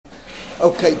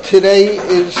Okay, today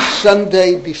is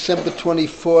Sunday, December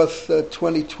 24th,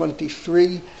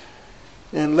 2023,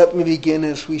 and let me begin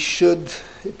as we should.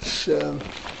 It's been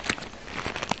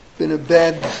a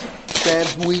bad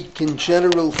week in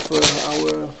general for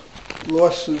our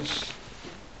losses,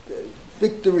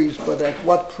 victories, but at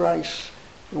what price?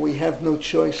 And we have no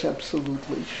choice,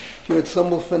 absolutely. I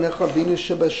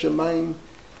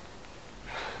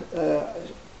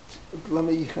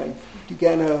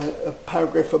began a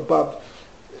paragraph above.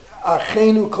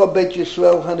 Achenu kol beit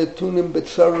Yisrael hanatunim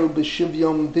betzaru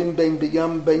b'shivyom dim bein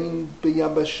b'yam bein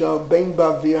b'yabasha bein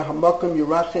ba'avir hamakom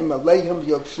yirachem aleihim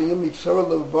yotziyim yitzara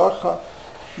levarcha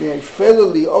me'efela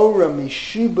li'ora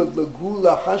mishiba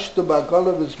legula hashta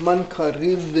ba'gala v'zman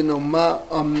kariv v'noma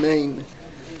amen.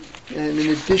 And in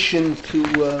addition to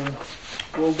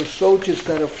all the soldiers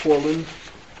that have fallen,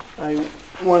 I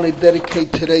want to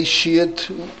dedicate today's shiur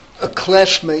to a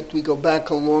classmate. We go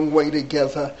back a long way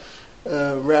together.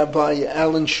 Rabbi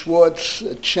Alan Schwartz,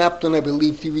 a chaplain, I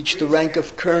believe he reached the rank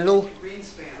of colonel.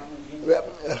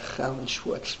 Alan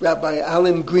Schwartz. Rabbi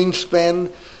Alan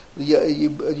Greenspan,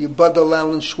 Yibadal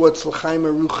Alan Schwartz, L'chaim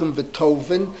Aruchim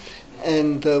V'Tovin,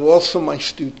 and also my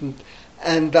student.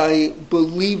 And I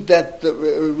believe that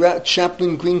the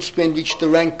chaplain Greenspan reached the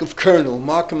rank of colonel.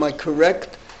 Mark, am I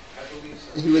correct?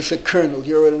 He was a colonel.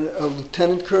 You're a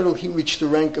lieutenant colonel. He reached the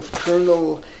rank of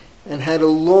colonel and had a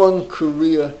long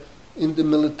career in the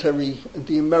military,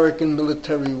 the American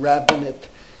military rabbinate.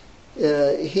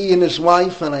 He and his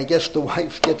wife, and I guess the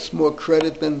wife gets more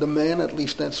credit than the man, at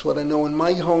least that's what I know in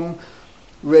my home,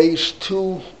 raised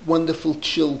two wonderful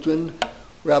children.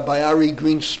 Rabbi Ari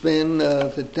Greenspan,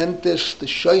 the dentist, the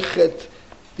Shochet,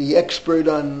 the expert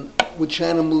on which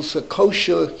animals are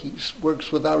kosher. He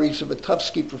works with Ari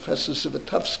Zivotofsky, Professor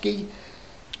Zivotofsky.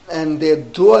 And their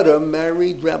daughter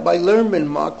married Rabbi Lerman,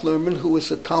 Mark Lerman, who was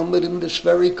a Talmud in this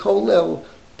very kollel.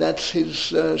 That's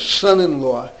his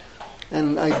son-in-law.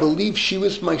 And I believe she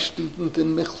was my student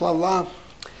in Michlala.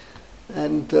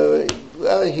 And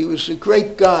he was a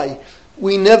great guy.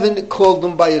 We never called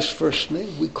him by his first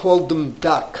name. We called him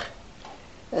Doc.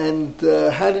 And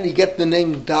how did he get the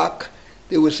name Doc?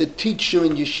 There was a teacher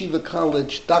in Yeshiva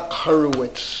College, Doc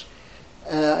Horowitz.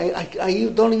 I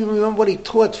don't even remember what he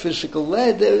taught, physical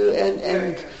ed,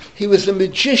 and he was a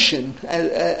magician,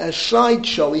 a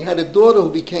sideshow. He had a daughter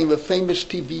who became a famous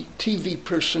TV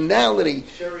personality.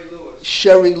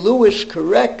 Sherry Lewis,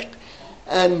 correct.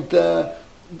 And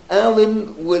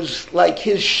Alan was like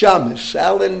his shamus.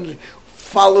 Alan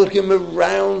followed him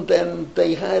around, and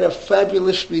they had a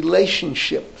fabulous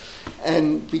relationship.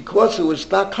 And because it was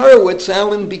Doc Horowitz,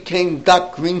 Alan became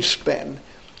Doc Greenspan.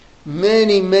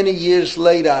 Many years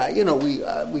later,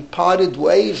 we parted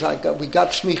ways. We got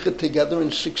smicha together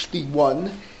in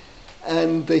 61,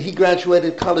 and he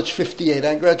graduated college 58.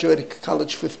 I graduated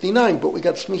college 59, but we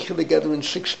got smicha together in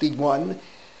 61,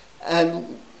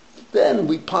 and then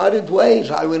we parted ways.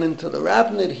 I went into the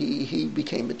rabbinate. He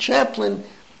became a chaplain.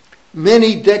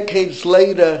 Many decades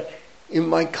later, in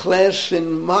my class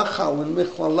in Machal, in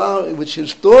Michlala, which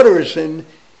his daughter is in,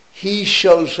 he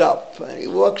shows up. He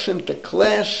walks into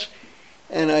class,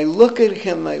 and I look at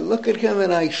him,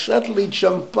 and I suddenly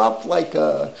jump up like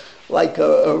a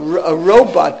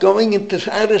robot going into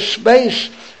outer space.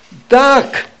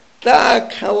 Doc,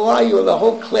 how are you? The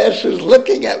whole class is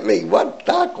looking at me. What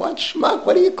Doc? What schmuck?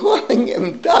 What are you calling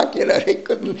him Doc? They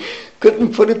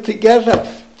couldn't put it together.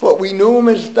 But we knew him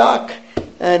as Doc.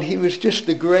 And he was just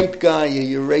a great guy, a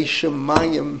Yerusha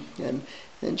Mayim,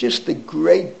 and just a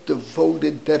great,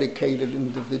 devoted, dedicated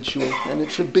individual. And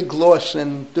it's a big loss.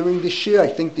 And during this year, I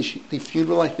think the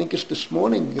funeral, is this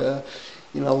morning,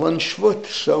 Alan Shvut.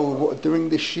 So during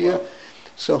this year,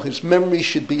 so his memory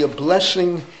should be a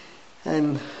blessing,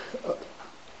 and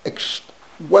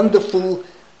wonderful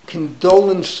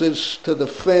condolences to the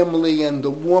family, and the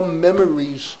warm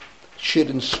memories should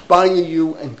inspire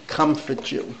you and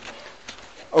comfort you.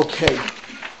 Okay,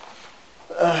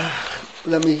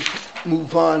 let me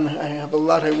move on. I have a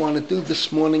lot I want to do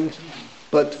this morning,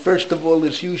 but first of all,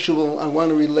 as usual, I want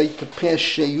to relate to past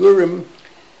Sheurim,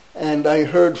 and I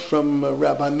heard from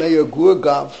Rabbi Meir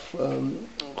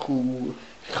who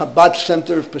Chabad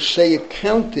Center of Passaic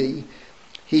County.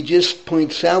 He just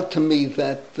points out to me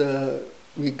that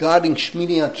regarding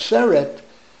Shmini Atzeret,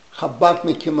 Chabad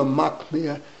became a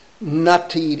makmir not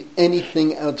to eat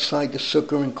anything outside the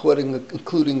sukkah,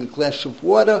 including a glass of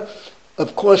water.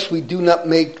 Of course, we do not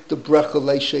make the bracha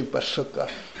leishe basukkah.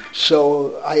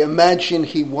 So I imagine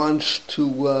he wants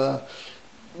to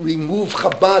remove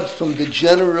Chabad from the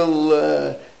general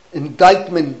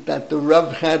indictment that the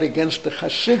Rav had against the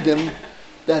Hasidim,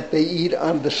 that they eat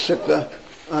on the sukkah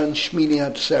on Shmini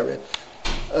Atzeret.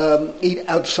 eat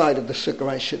outside of the sukkah,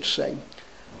 I should say.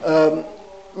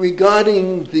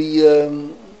 Regarding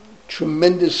the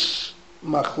tremendous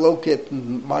machloket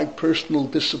and my personal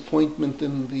disappointment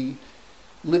in the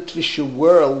Litvische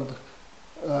world,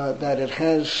 that it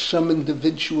has some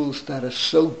individuals that are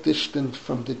so distant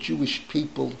from the Jewish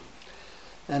people.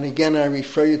 And again, I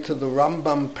refer you to the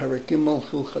Rambam, Perek Gimel,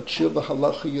 Hilchot Shuvah,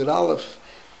 Halacha Yud Aleph.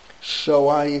 So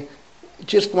I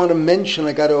just want to mention,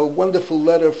 I got a wonderful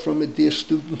letter from a dear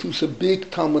student who's a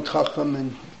big Talmud Chacham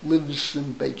and lives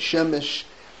in Beit Shemesh,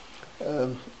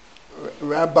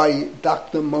 Rabbi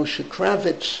Dr. Moshe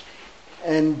Kravitz,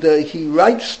 and he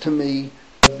writes to me,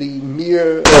 the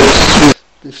Meir,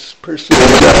 this person,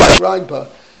 Schreiber.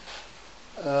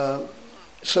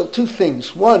 So two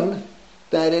things. One,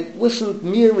 that it wasn't,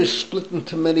 Meir is split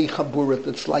into many chaburot.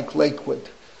 It's like Lakewood.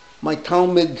 My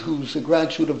Talmud, who's a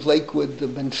graduate of Lakewood,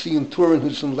 Ben Sion Turin,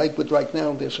 who's in Lakewood right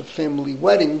now, there's a family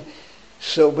wedding.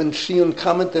 So Ben Sion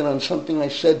commented on something I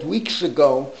said weeks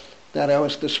ago, that I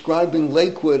was describing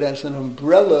Lakewood as an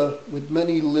umbrella with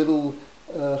many little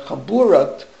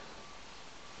chaburot,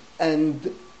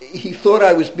 and he thought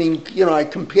I was being, I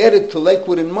compared it to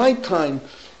Lakewood in my time,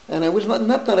 and I was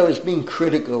not that I was being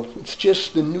critical. It's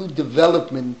just the new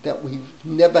development that we've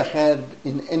never had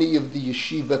in any of the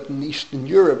yeshivot in Eastern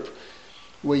Europe,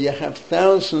 where you have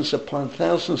thousands upon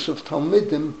thousands of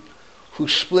Talmidim who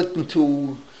split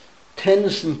into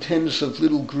tens and tens of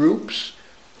little groups,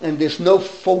 and there's no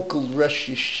focal Rosh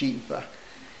Yeshiva.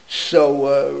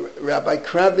 So Rabbi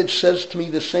Kravitz says to me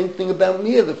the same thing about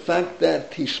Meir, the fact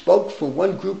that he spoke for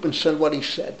one group and said what he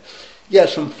said.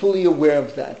 Yes, I'm fully aware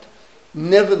of that.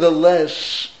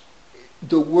 Nevertheless,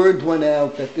 the word went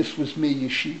out that this was Meir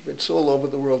Yeshiva. It's all over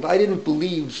the world. I didn't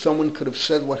believe someone could have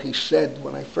said what he said.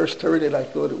 When I first heard it, I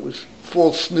thought it was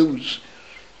false news.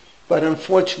 But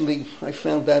unfortunately, I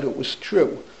found out it was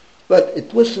true. But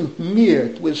it wasn't Meir,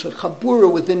 it was a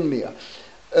chabura within Meir.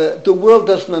 The world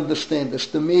doesn't understand this.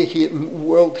 The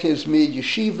world hears Meir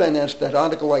Yeshiva, and as that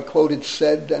article I quoted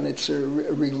said, and it's a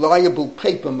reliable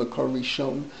paper, Makor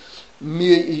Rishon,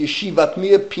 Meir Yeshivat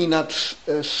Meir Peanuts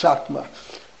Satma.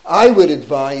 I would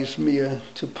advise Meir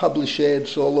to publish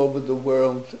ads all over the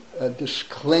world, a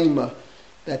disclaimer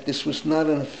that this was not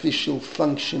an official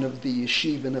function of the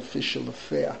yeshiva, an official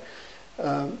affair.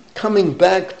 Coming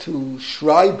back to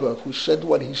Schreiber, who said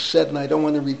what he said, and I don't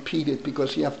want to repeat it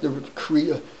because you have to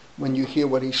kriya when you hear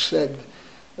what he said,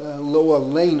 Lo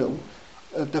Aleinu.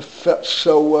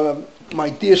 So my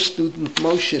dear student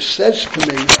Moshe says to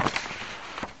me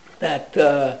that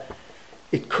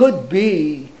it could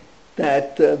be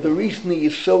that the reason he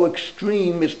is so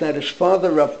extreme is that his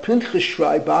father, Rav Pinchas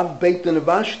Schreiber, Av Beitin of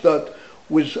Ashdod,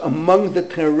 was among the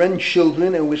Tehran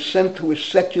children and was sent to a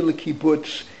secular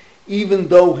kibbutz, even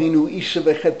though he knew Isa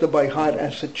Vecheta by heart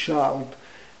as a child.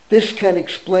 This can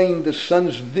explain the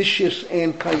son's vicious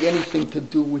anti-anything to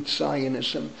do with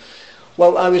Zionism.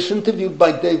 Well, I was interviewed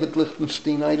by David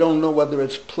Lichtenstein. I don't know whether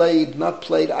it's played, not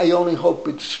played. I only hope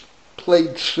it's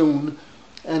played soon.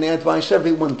 And I advise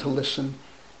everyone to listen.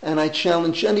 And I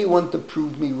challenge anyone to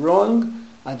prove me wrong.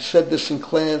 I've said this in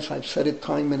class. I've said it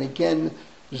time and again.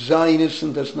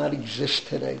 Zionism does not exist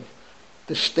today.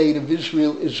 The state of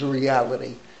Israel is a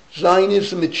reality.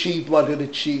 Zionism achieved what it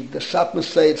achieved. The Satmar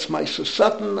say it's Ma'aser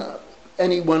Satan.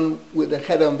 Anyone with a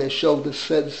head on their shoulders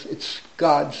says it's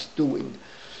God's doing.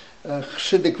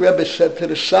 Chassidic Rebbe said to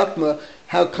the Satmar,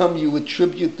 how come you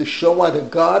attribute the Shoah to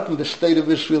God and the state of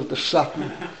Israel to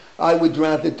Satan? I would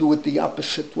rather do it the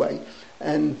opposite way.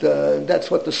 And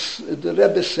that's what the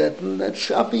Rebbe said. And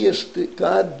that's obvious that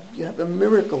God, you have a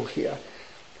miracle here.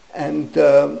 And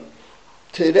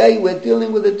today we're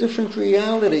dealing with a different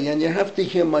reality, and you have to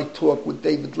hear my talk with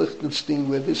David Lichtenstein,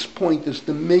 where this point is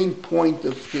the main point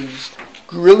of his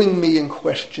grilling me and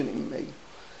questioning me.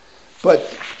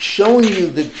 But showing you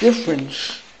the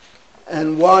difference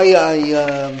and why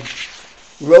I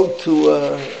wrote to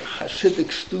a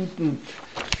Hasidic student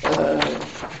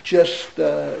just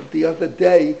the other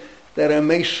day that I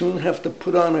may soon have to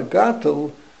put on a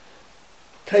gattel.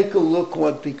 Take a look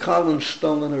what the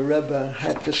Karlin-Stoliner Rebbe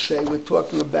had to say. We're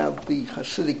talking about the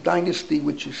Hasidic dynasty,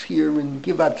 which is here in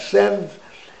Givat Zev,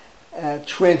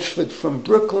 transferred from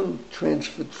Brooklyn,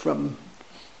 transferred from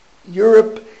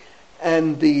Europe,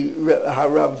 and the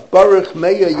Harav Baruch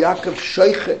Meir Yaakov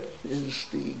Shochet is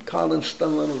the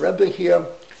Karlin-Stoliner Rebbe here.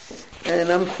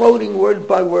 And I'm quoting word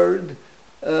by word,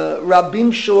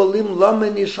 Rabim shoalim lama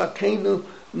nishakenu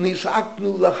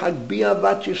nishaknu lahagbia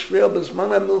vat Yisrael b'zman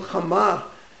ha-milchama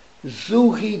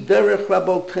zuhi derech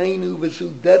raboteinu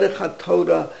v'zu derech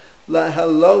ha-Torah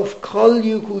lahalof kol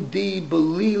Yehudi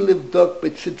b'li livdok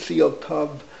b'tzitziotav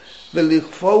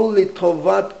ולכפול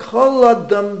לטובת כל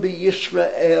אדם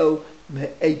בישראל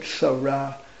מעת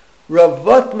צרה.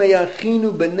 רבות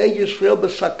מאחינו בני ישראל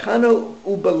בסכנה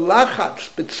ובלחץ,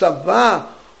 בצבא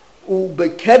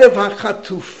ובקרב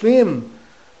החטופים,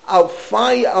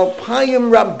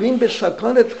 אלפיים רבים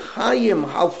בסכנת חיים,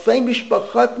 אלפי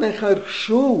משפחות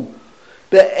נחרשו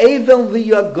באבל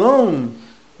ויגון,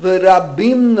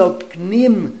 ורבים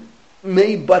נותנים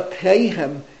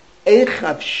מבתיהם. איך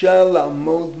אפשר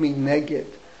לעמוד מנגד?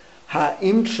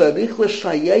 האם צריך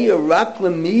לסייע רק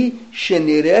למי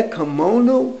שנראה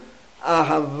כמונו?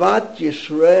 אהבת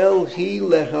ישראל היא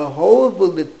לאהוב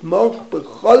ולתמוך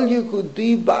בכל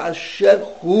יהודי באשר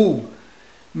הוא.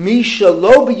 מי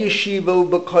שלא בישיבה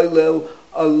ובכולל,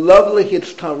 עליו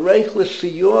להצטרף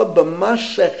לסיוע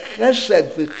במעשה חסד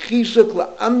וחיזוק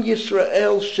לעם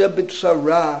ישראל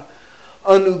שבצרה.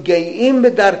 אנו גאים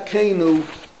בדרכנו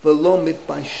ולא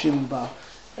מתביישים בה.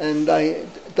 And I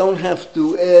don't have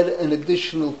to add an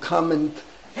additional comment.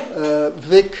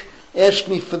 Vic asked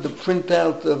me for the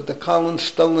printout of the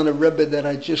Karlin-Stoliner Rebbe that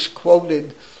I just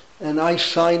quoted, and I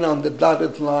sign on the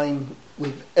dotted line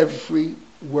with every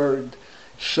word.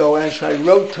 So as I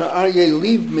wrote to Aryeh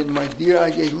Liebman, my dear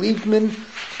Aryeh Liebman,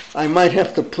 I might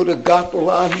have to put a gottel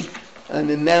on and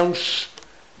announce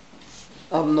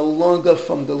I'm no longer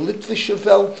from the Litvische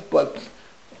Welt, but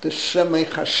the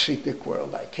semi-Hasidic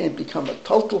world. I can't become a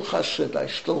total Hasid. I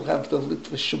still have the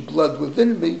Litvische blood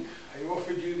within me. I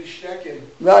offered you the stecken.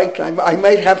 Right. I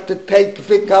might have to take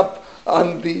Vic up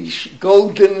on the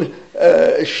golden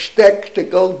stek, the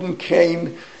golden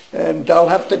cane, and I'll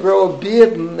have to grow a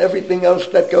beard and everything else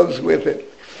that goes with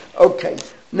it. Okay.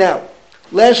 Now,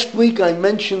 last week I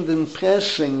mentioned in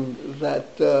passing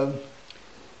that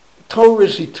Torah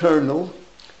is eternal,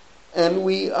 and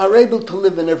we are able to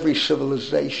live in every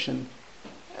civilization.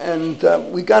 And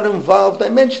we got involved. I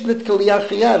mentioned it to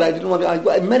Liachiyad. I didn't want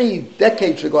to. Many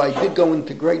decades ago, I did go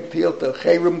into great deal to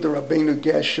Cherem, the Rabbeinu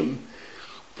Geshem,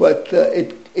 but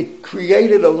it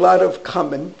created a lot of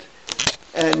comment.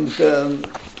 And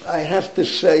I have to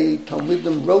say,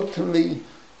 Talmidim wrote to me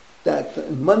that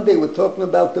Monday we're talking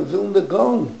about the Vilna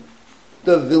Gaon.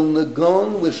 The Vilna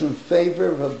Gaon was in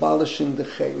favor of abolishing the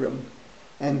Cherem.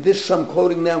 And this I'm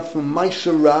quoting now from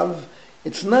Meiser Rav.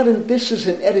 It's not this is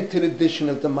an edited edition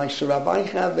of the Meiser Rav. I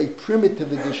have a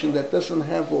primitive edition that doesn't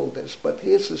have all this, but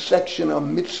here's a section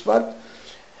on mitzvah.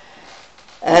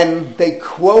 And they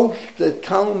quote the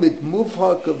Talmud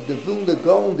Muvhak of the Vilna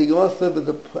Gaon, the author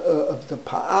of the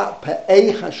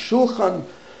Pa'ei HaShulchan,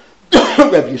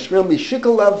 Rav Yisroel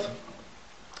Mishikolov,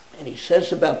 and he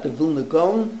says about the Vilna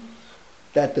Gaon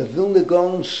that the Vilna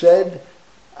Gaon said,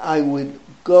 I would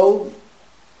go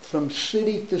from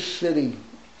city to city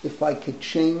if I could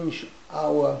change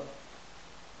our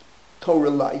Torah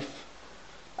life.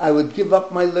 I would give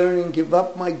up my learning, give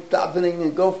up my davening,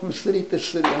 and go from city to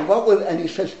city. And he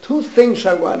says, two things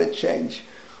I want to change.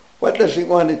 What does he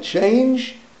want to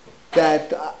change?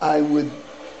 That I would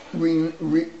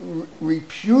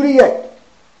repudiate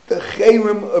the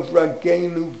cherem of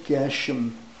Rabbeinu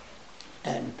Geshem.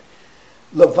 And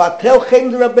levatel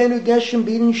cherem Rabbeinu Geshem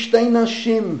bin shtei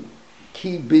nashim.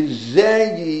 Ki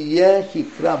bizeh yiyeh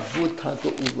hikravut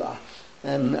ha'geula.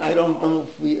 And I don't know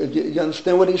if you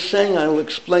understand what he's saying. I'll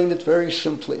explain it very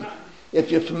simply.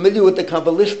 If you're familiar with the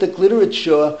Kabbalistic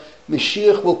literature,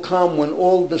 Mashiach will come when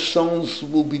all the sons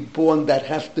will be born that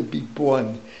have to be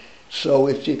born. So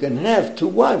if you can have 2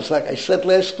 wives, like I said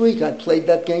last week, I played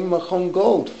that game Machon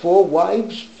Gold. 4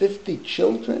 wives, 50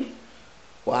 children.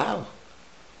 Wow.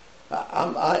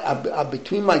 I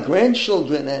between my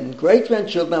grandchildren and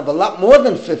great-grandchildren, I have a lot more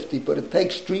than 50, but it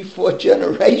takes 3-4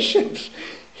 generations.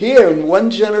 Here, in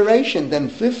 1 generation, then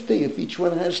 50 if each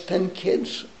one has 10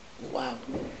 kids. Wow.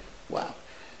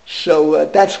 So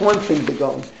that's one thing to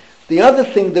go. The other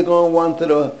thing to go wanted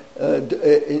to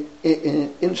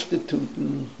institute,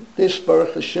 and this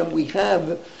Baruch Hashem we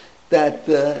have, that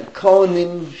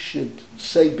Kohanim should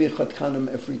say Birchat Kohanim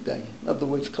every day. In other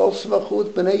words, Kol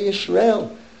Svachut B'nai Yisrael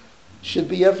should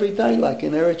be every day, like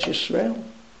in Eretz Yisrael.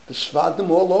 The Svadim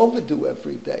all over do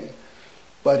every day.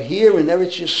 But here in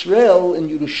Eretz Yisrael, in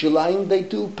Yerushalayim they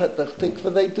do, Petach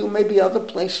Tikva they do, maybe other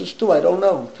places too, I don't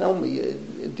know. Tell me,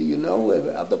 do you know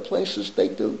other places they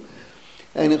do?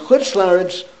 And in Chutz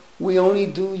La'aretz, we only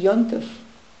do Yontif.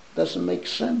 Doesn't make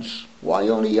sense. Why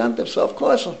only Yontif? So of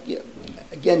course,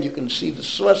 again you can see the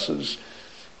sources,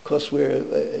 because we're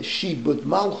Shibud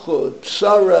Malchut,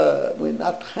 Tzara, we're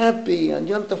not happy, and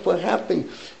Yontif we're happy.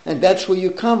 And that's where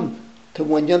you come to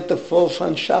when Yontif falls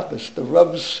on Shabbos, the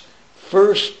Rav's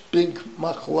first big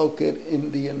machloket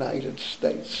in the United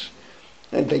States.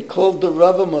 and they called the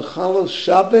Rav Mechalel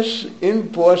Shabbos in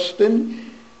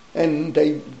Boston, and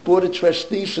they board of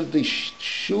trustees of the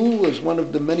shul as one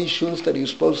of the many shuls that he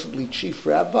was supposedly chief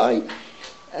rabbi,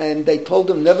 and they told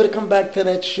him never to come back to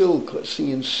that shul because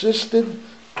he insisted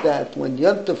that when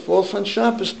Yontif falls on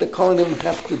Shabbos, the Kohanim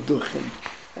have to duchen.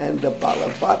 And the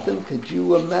Balabatim, could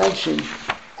you imagine,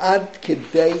 ad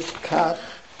kedei kach,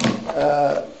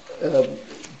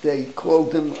 they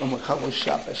called him a Mechalel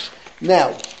Shabbos.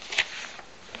 Now,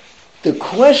 the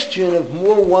question of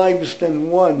more wives than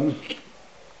one,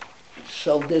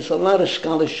 so there's a lot of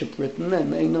scholarship written,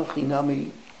 and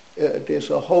there's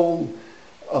a whole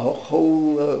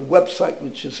website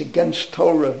which is against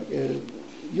Torah.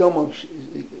 Yomo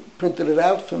printed it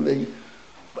out for me,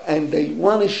 and they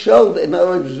want to show, in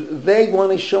other words, they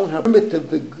want to show how primitive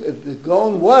the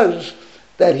Gaon was,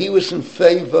 that he was in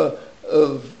favor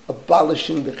of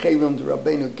abolishing the Cherem, the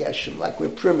Rabbeinu Geshem, like we're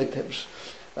primitives.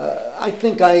 I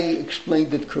think I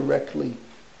explained it correctly.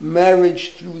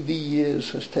 Marriage through the years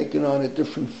has taken on a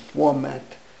different format.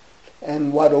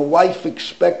 And what a wife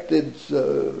expected,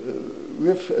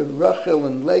 Rachel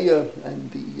and Leah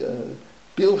and the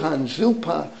Bilhah and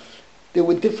Zilpah, there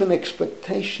were different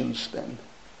expectations then.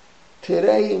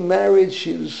 Today, marriage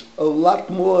is a lot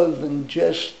more than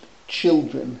just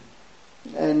children.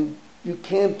 And you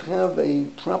can't have a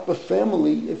proper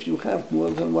family if you have more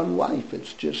than one wife.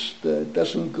 It's just,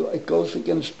 doesn't go, it goes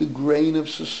against the grain of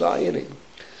society,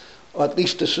 or at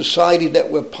least the society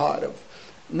that we're part of.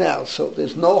 Now, so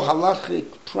there's no halachic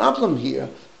problem here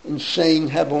in saying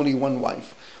have only one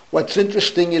wife. What's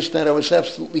interesting is that I was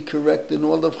absolutely correct. In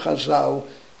all of Chazal,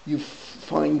 you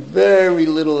find very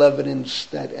little evidence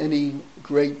that any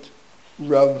great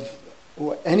Rav,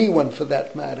 or anyone for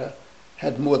that matter,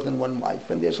 had more than one wife.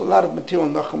 And there's a lot of material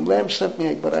Nachum Lamb sent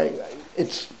me, but I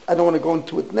don't want to go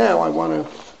into it now. I want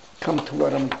to come to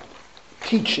what I'm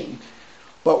teaching.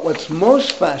 But what's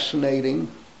most fascinating,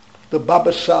 the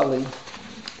Baba Sali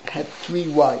had 3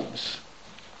 wives.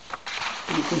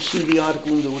 You can see the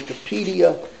article in the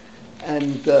Wikipedia,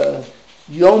 and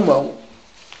Yomo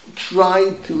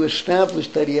tried to establish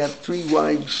that he had 3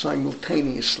 wives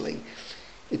simultaneously.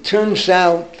 It turns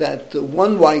out that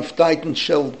one wife died in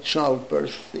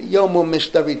childbirth. Yomo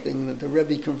missed everything. The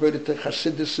Rebbe converted to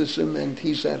Hasidism, and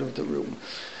he's out of the room.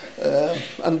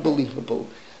 Unbelievable.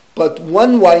 But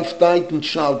one wife died in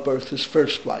childbirth, his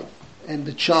first wife, and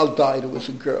the child died. It was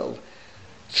a girl.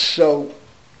 So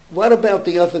what about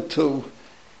the other 2?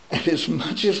 And as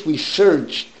much as we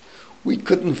searched, we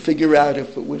couldn't figure out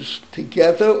if it was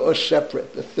together or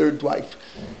separate, the third wife.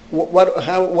 What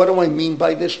do I mean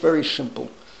by this? Very simple.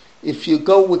 If you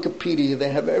go Wikipedia,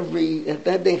 they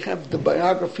have the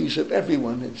biographies of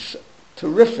everyone. It's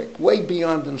terrific, way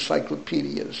beyond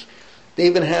encyclopedias. They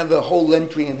even have a whole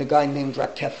entry in a guy named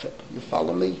Rakefet. You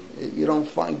follow me? You don't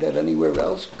find that anywhere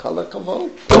else. Kala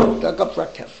Kavod, dug up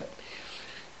Rakefet.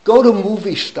 Go to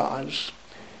movie stars.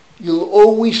 You'll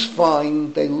always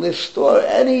find they list, or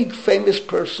any famous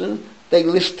person, they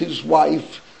list his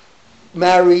wife,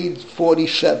 married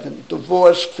 47,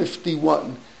 divorced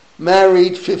 51,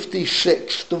 married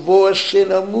 56, divorced,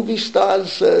 movie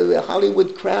stars, the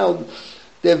Hollywood crowd.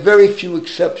 There are very few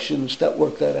exceptions that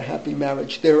worked out a happy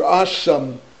marriage. There are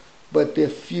some, but they're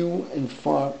few and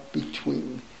far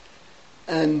between.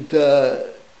 And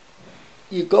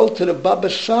you go to the Baba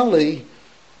Sali,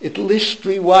 it lists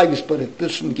 3 wives, but it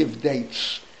doesn't give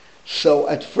dates. So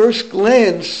at first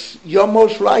glance, you're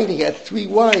most right, he had 3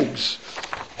 wives.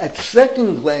 At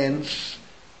second glance,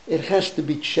 it has to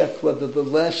be checked whether the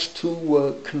last 2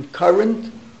 were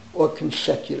concurrent or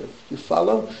consecutive. You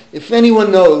follow? If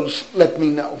anyone knows, let me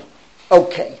know.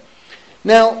 Okay.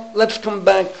 Now, let's come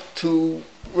back to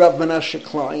R Menashe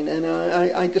Klein. And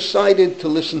I decided to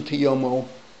listen to Yomo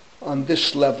on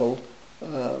this level.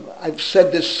 I've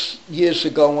said this years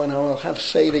ago, and I'll have to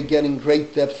say it again in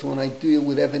great depth when I deal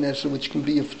with Ebenezer, which can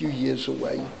be a few years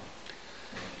away.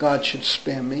 God should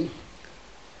spare me.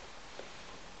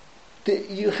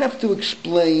 You have to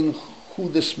explain who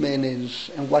this man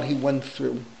is and what he went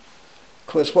through.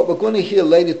 Because what we're going to hear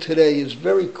later today is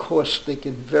very caustic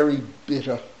and very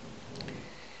bitter.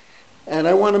 And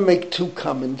I want to make 2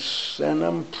 comments, and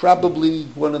I'm probably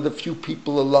one of the few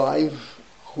people alive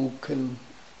who can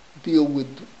deal with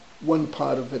one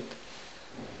part of it.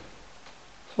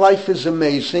 Life is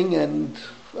amazing, and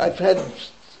I've had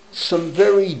some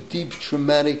very deep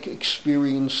traumatic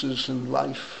experiences in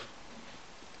life,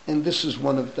 and this is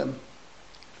one of them.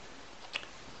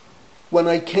 When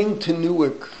I came to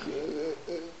Newark,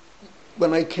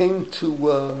 when I came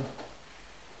to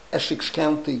Essex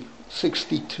County,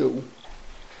 62,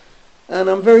 and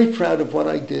I'm very proud of what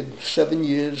I did, 7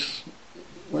 years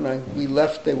when we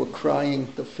left, they were crying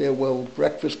the farewell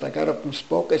breakfast. I got up and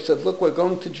spoke. I said, look, we're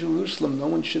going to Jerusalem. No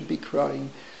one should be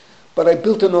crying. But I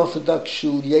built an Orthodox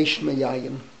shul, Yesh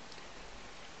Meyayim.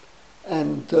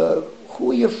 And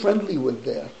who are you friendly with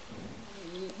there?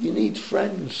 You need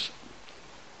friends.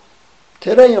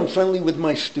 Today I'm friendly with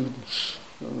my students.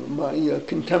 My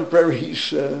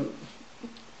contemporaries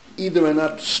either are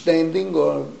not standing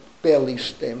or barely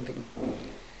standing.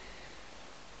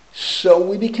 So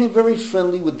we became very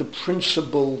friendly with the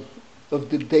principal of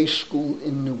the day school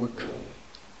in Newark.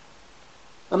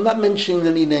 I'm not mentioning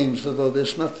any names, although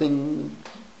there's nothing...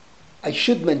 I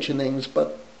should mention names,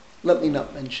 but let me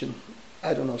not mention.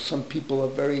 I don't know, some people are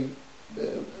very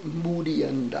moody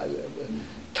and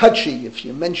touchy if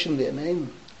you mention their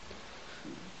name.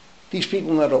 These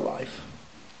people are not alive.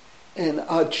 And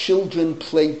our children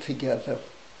played together.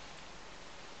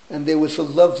 And there was a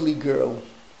lovely girl.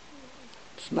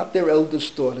 It's not their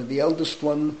eldest daughter. The eldest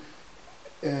one,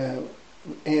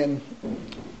 Anne,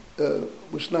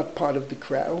 was not part of the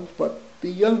crowd, but the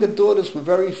younger daughters were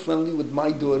very friendly with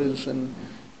my daughters, and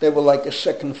they were like a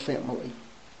second family.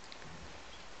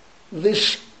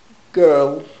 This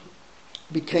girl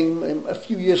became, a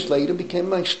few years later, became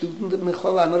my student at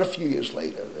Michala, not a few years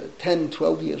later, 10,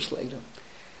 12 years later.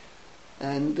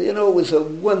 And, it was a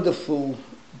wonderful,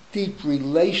 deep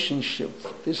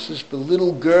relationship. This is the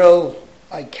little girl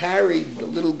I carried, the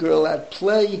little girl at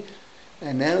play,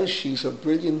 and now she's a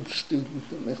brilliant student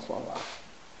at Michala.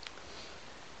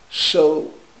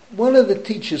 So, one of the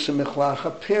teachers in Michala,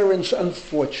 her parents,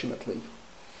 unfortunately,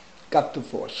 got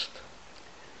divorced.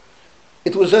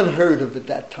 It was unheard of at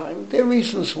that time. There are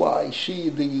reasons why. She,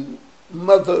 the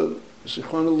mother,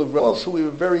 also we were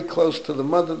very close to the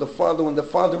mother, the father. When the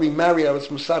father remarried, I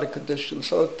was Masada Kaddish,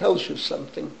 so it tells you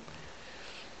something.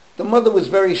 The mother was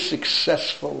very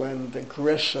successful and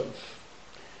aggressive.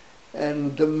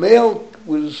 And the male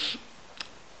was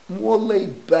more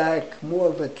laid back, more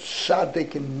of a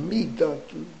tzaddik and midah,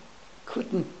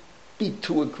 couldn't be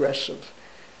too aggressive.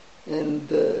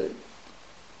 And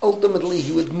ultimately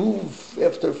he would move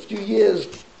after a few years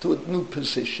to a new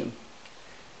position.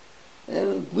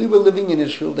 And we were living in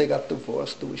Israel, they got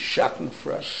divorced. It was shocking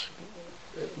for us.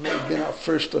 It may have been our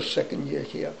first or second year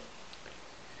here.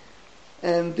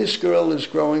 And this girl is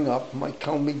growing up, my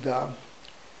Talmidah.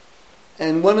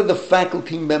 And one of the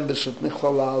faculty members of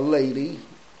Michala, a lady,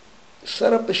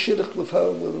 set up a shidduch with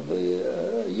her, with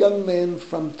a young man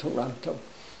from Toronto,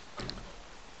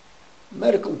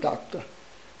 medical doctor.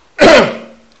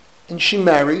 And she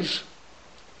marries,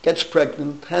 gets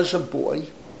pregnant, has a boy.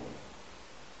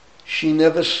 She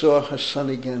never saw her son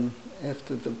again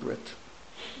after the Brit.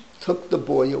 Took the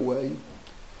boy away,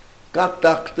 got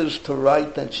doctors to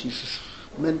write that she's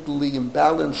mentally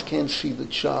imbalanced, can't see the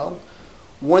child.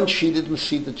 Once she didn't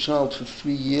see the child for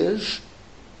 3 years,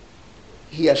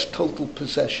 he has total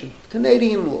possession.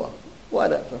 Canadian law,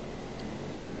 whatever.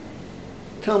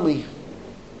 Tell me,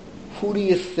 who do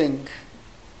you think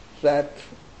that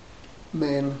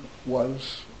man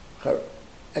was, her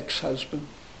ex-husband?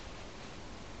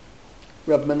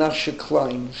 R Menashe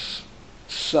Klein's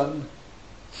son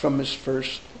from his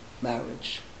first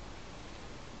marriage.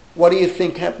 What do you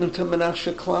think happened to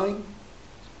Menashe Klein?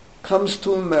 Comes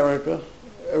to America,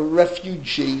 a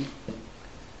refugee,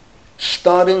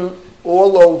 starting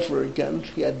all over again.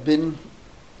 He had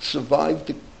survived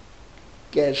the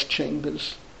gas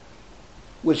chambers,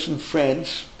 was in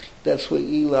France. That's where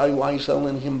Eli Wiesel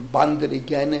and him bonded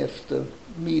again after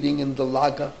meeting in the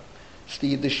Lager. It's the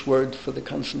Yiddish word for the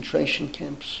concentration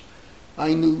camps.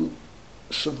 I knew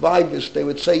survivors, they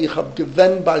would say, Ich hab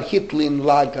gewen bei Hitler in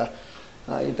Lager.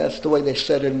 That's the way they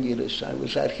said it in Yiddish. I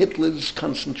was at Hitler's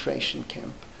concentration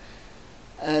camp.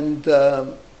 And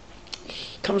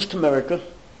he comes to America,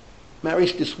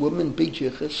 marries this woman,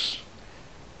 Bijichis,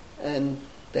 and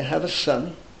they have a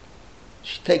son.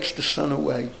 She takes the son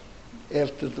away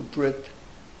after the Brit.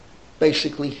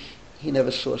 Basically, he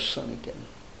never saw his son again.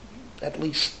 At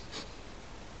least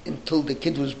until the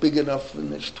kid was big enough in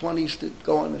his 20s to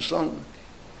go on his own.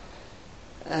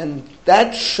 And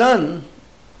that son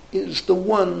is the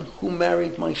one who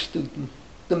married my student,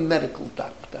 the medical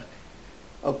doctor.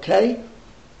 Okay?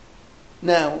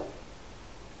 Now,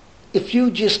 if you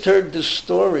just heard this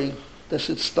story, does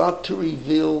it start to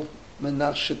reveal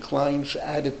Menashe Klein's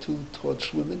attitude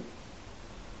towards women?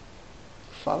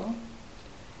 Follow?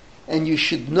 And you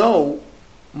should know,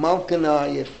 Malk and I,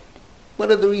 if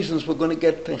one of the reasons we're going to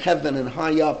get to heaven and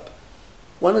high up,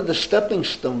 one of the stepping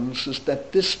stones is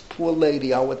that this poor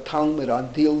lady, our Talmud, our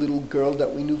dear little girl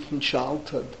that we knew from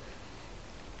childhood,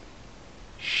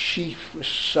 she was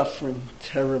suffering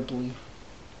terribly.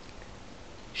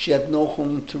 She had no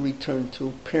home to return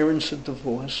to. Parents are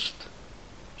divorced.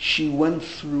 She went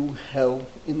through hell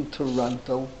in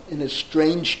Toronto, in a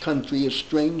strange country, a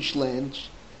strange land.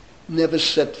 Never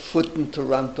set foot in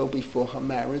Toronto before her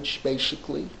marriage,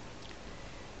 basically.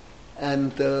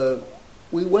 And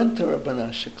we went to R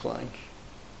Menashe Klein.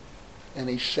 And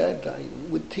he said,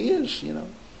 with tears,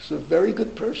 he's a very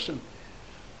good person.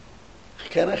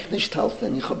 Ich kann euch nicht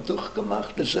helfen. Ich habe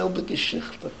durchgemacht, dieselbe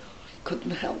Geschichte. I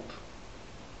couldn't help.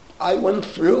 I went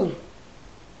through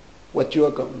what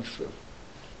you're going through.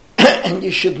 And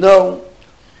you should know,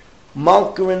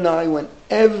 Malka and I,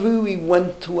 whenever we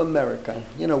went to America,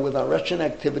 with our Russian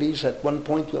activities, at one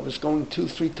point I was going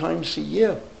 2-3 times a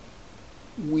year,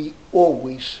 we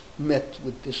always met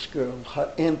with this girl.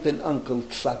 Her aunt and uncle,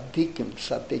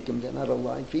 tzaddikim, they're not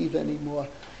alive either anymore.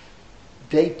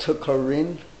 They took her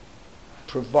in,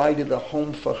 provided a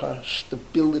home for her,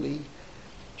 stability.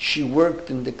 She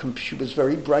worked she was a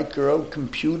very bright girl,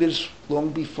 computers, long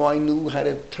before I knew how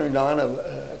to turn on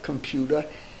a computer,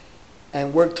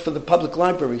 and worked for the public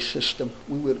library system.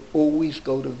 We would always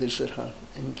go to visit her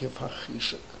and give her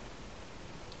chizuk.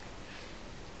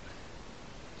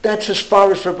 That's as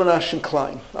far as R Menashe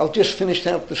Klein. I'll just finish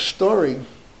out the story.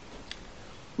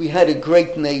 We had a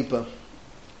great neighbor,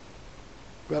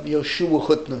 Rabbi Yoshua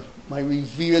Hutner, my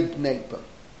revered neighbor.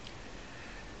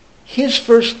 His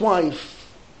first wife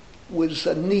was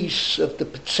a niece of the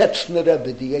Incestuous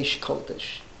Rebbe, the Eish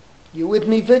Kodesh. You with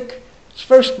me, Vic? His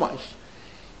first wife.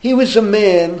 He was a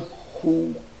man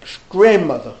whose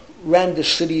grandmother ran the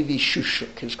city of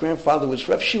Yishushuk. His grandfather was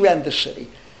Rev. She ran the city.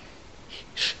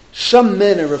 Some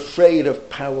men are afraid of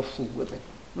powerful women,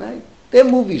 right? There are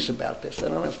movies about this. I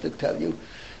don't have to tell you.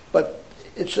 But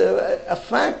it's a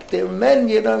fact. There are men,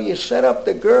 you set up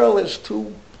the girl as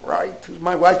too bright.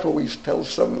 My wife always tells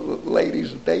some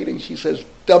ladies dating, she says,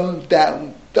 dumb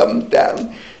down.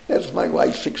 That's my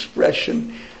wife's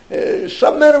expression.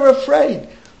 Some men are afraid.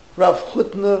 Rav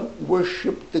Hutner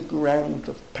worshipped the ground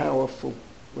of powerful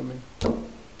women.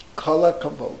 Kala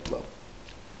kavod lo.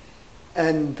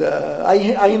 And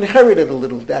I inherited a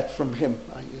little that from him.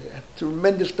 I had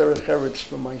tremendous derech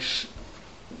from my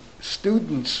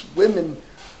students, women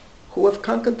who have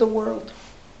conquered the world,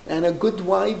 and are good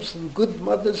wives and good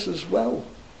mothers as well,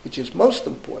 which is most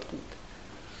important.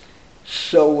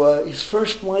 So his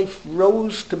first wife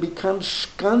rose to become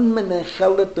Skan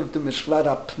Menechelet of the Mishvat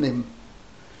HaPnim,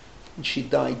 and she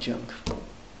died young.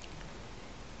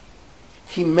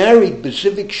 He married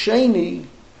Bezivik Sheni,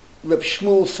 Reb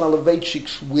Shmuel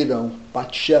Soloveitchik's widow,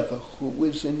 Bat Sheva, who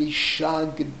was an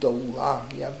Isha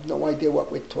Gedolah. You have no idea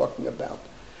what we're talking about.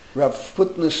 Rav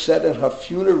Hutner said at her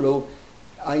funeral,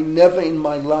 I never in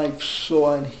my life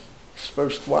saw his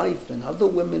first wife and other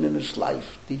women in his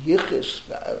life. The Yichis,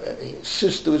 his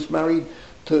sister was married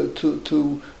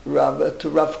to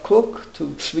Rav Kook, to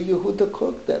Tzvi Yehuda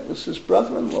Kook, that was his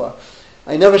brother-in-law.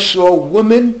 I never saw a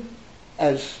woman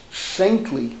as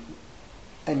saintly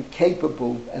and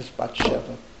capable as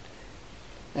Bathsheba.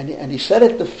 And he said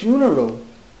at the funeral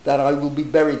that I will be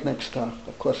buried next to her.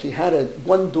 Of course, he had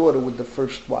one daughter with the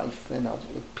first wife. And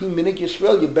Minik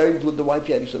Yisrael, you're buried with the wife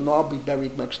yet. He said, no, I'll be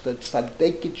buried next to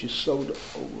Tzaddiket Yesod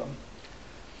Olam.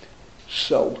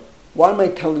 So, why am I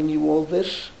telling you all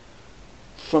this?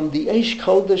 From the Eish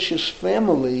Kodesh's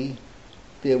family,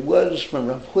 there was, from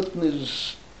Rav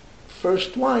Hutner's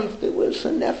first wife, there was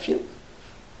a nephew.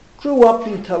 Grew up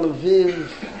in Tel Aviv.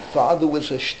 Father was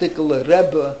a shtickler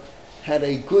Rebbe, had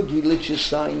a good religious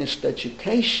Zionist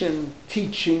education,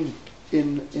 teaching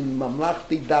in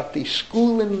Mamlachti Dati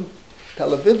school in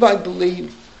Tel Aviv, I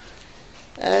believe,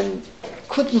 and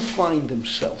couldn't find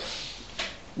himself.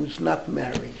 Was not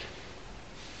married.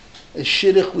 A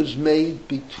shidduch was made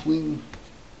between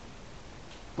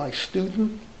my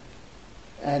student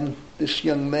and this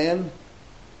young man,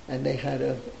 and they had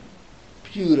a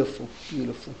beautiful,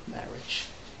 beautiful marriage.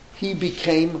 He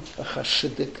became a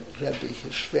Hasidic Rebbe.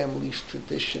 His family's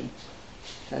tradition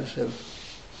has a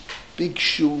big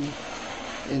shul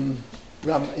in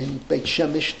Beit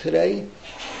Shemesh today,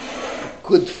 a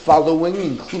good following,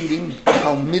 including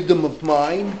Talmidim of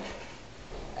mine,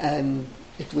 and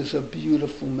it was a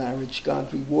beautiful marriage.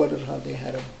 God rewarded her. They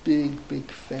had a big, big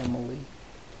family.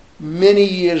 Many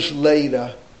years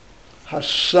later, her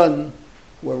son,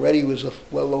 who already was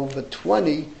well over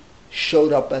 20,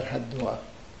 showed up at her door.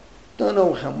 Don't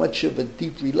know how much of a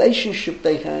deep relationship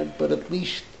they had, but at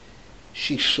least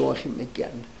she saw him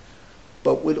again.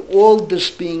 But with all this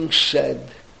being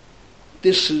said,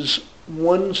 this is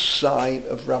one side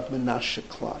of R Menashe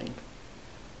Klein.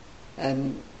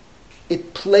 And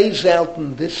it plays out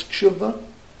in this tshuva,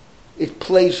 it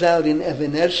plays out in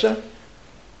Ebenezer,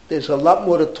 There's a lot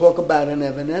more to talk about in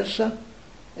Ebenezer,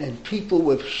 and people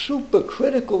were super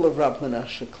critical of R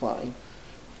Menashe Klein.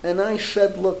 And I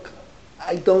said, look,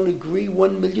 I don't agree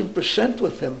 1,000,000%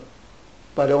 with him,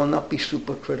 but I will not be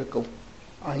super critical.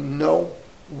 I know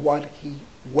what he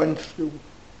went through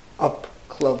up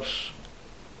close.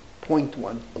 Point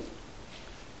one.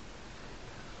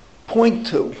 Point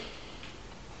two.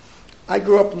 I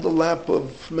grew up in the lap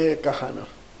of Meir Kahana.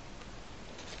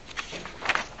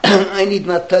 I need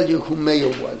not tell you who Meir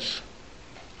was.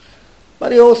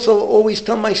 But I also always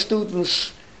tell my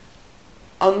students,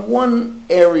 on one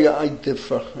area I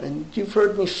differ, and you've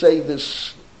heard me say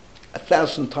this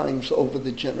 1,000 times over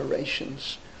the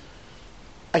generations.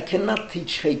 I cannot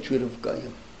teach hatred of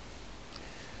Goyim.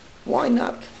 Why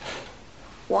not?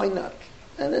 Why not?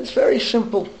 And it's very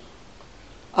simple.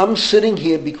 I'm sitting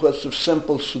here because of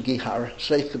simple Sugihara,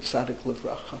 Zeichet Tzadik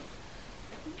Livracha.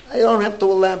 I don't have to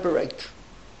elaborate.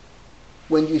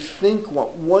 When you think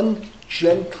what one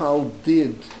Gentile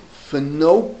did for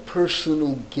no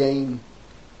personal gain,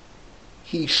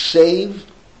 he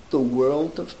saved the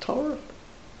world of Torah.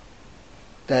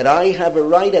 That I have a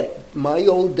right at my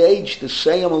old age to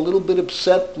say I'm a little bit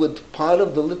upset with part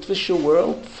of the Litvische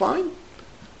world, fine.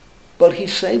 But he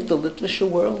saved the Litvische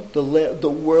world, the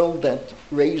world that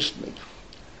raised me.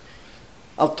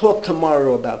 I'll talk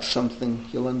tomorrow about something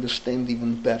you'll understand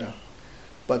even better.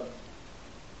 But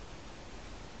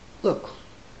look,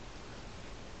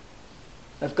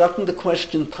 I've gotten the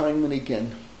question time and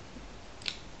again.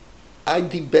 I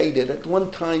debated. At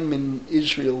one time in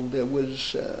Israel, there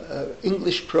was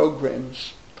English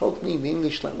programs, taught me the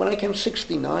English language. When I came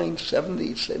 69,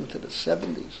 70s, into the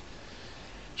 70s.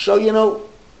 So,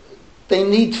 they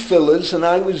need fillers, and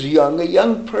I was young. A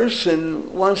young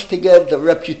person wants to get a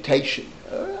reputation.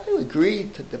 I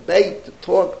agreed to debate, to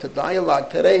talk, to dialogue.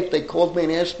 Today, if they called me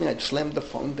and asked me, I'd slam the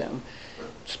phone down.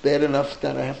 It's bad enough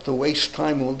that I have to waste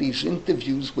time on all these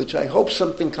interviews, which I hope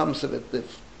something comes of it.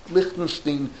 If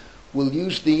Liechtenstein will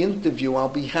use the interview, I'll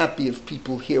be happy if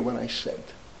people hear what I said.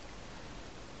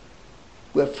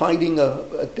 We're fighting a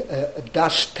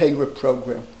Das Torah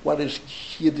program. What is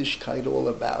Yiddishkeit all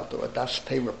about, or a Das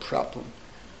Torah problem?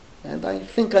 And I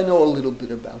think I know a little bit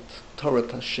about Torah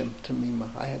Hashem Tamima.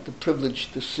 I had the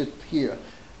privilege to sit here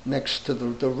next to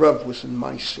the Rav was in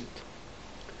my seat.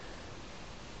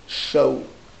 So,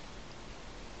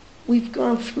 we've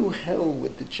gone through hell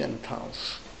with the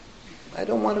Gentiles. I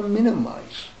don't want to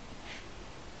minimize.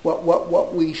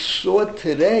 What we saw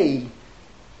today,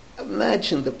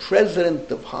 imagine the president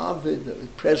of Harvard, the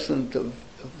president of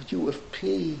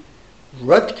UFP,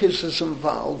 Rutgers is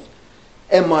involved,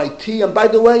 MIT, and by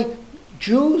the way,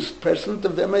 Jews, president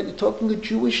of MIT, talking to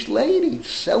Jewish ladies,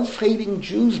 self-hating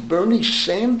Jews, Bernie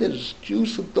Sanders,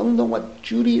 Jews who don't know what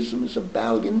Judaism is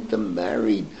about,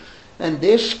 intermarried, and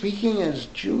they're speaking as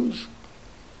Jews.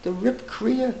 The Rip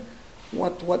Kriya,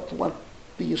 what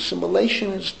the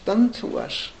assimilation has done to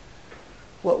us,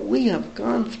 what we have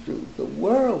gone through, the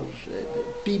world,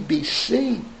 the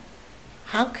BBC.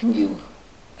 How can you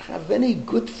have any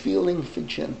good feeling for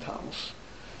Gentiles?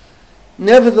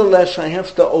 Nevertheless, I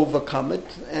have to overcome it,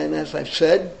 and as I've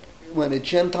said, when a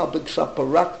Gentile picks up a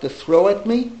rock to throw at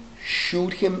me,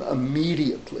 shoot him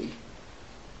immediately.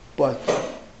 But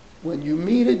when you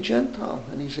meet a Gentile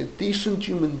and he's a decent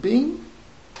human being,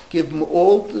 give him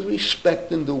all the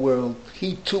respect in the world.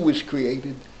 He too was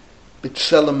created.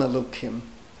 B'Tselem Elokim.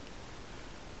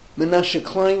 Menashe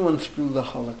Klein went through the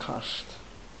Holocaust.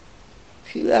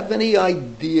 Do you have any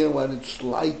idea what it's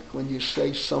like when you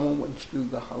say someone went through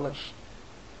the Holocaust?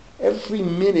 Every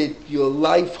minute your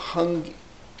life hung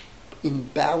in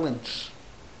balance.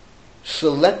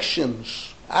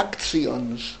 Selections,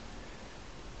 actions,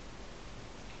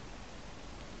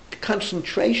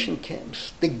 concentration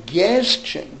camps, the gas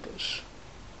chambers,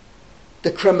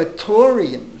 the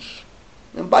crematoriums.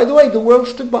 And by the way, the world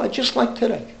stood by just like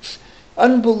today. It's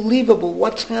unbelievable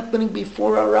what's happening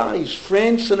before our eyes.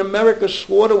 France and America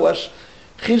swore to us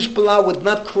Hezbollah would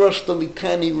not cross the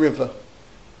Litani River.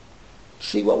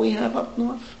 See what we have up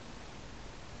north?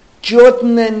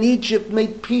 Jordan and Egypt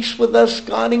made peace with us,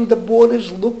 guarding the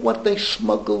borders. Look what they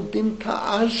smuggled into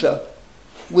Gaza,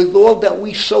 with all that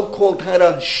we so-called had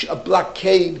a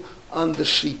blockade on the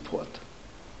seaport.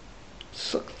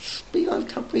 So it's beyond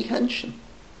comprehension.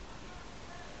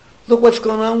 Look what's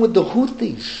going on with the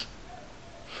Houthis.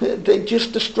 They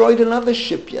just destroyed another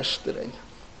ship yesterday,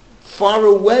 far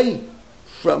away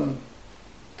from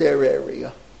their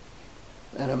area.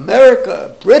 And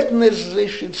America, Britain has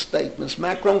issued statements.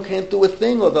 Macron can't do a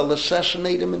thing or they'll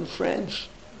assassinate him in France.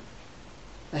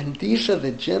 And these are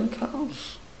the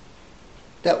Gentiles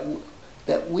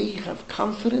that we have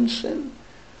confidence in.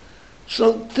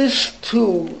 So this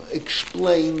too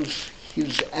explains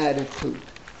his attitude.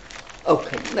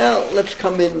 Okay, now let's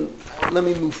come in. Let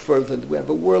me move further. We have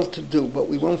a world to do, but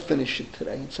we won't finish it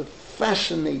today. It's a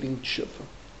fascinating tshuva.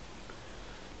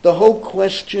 The whole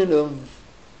question of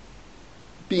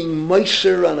being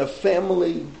miser on a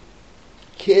family,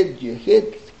 kid, you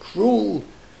hit, cruel,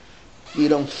 you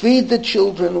don't feed the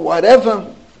children, whatever.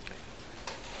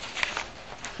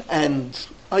 And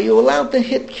are you allowed to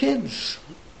hit kids?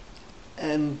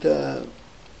 And the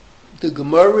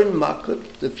Gemara in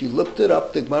Makot, if you looked it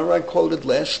up, the Gemara I quoted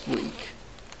last week,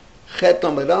 Chet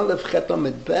Amid Aleph, Chet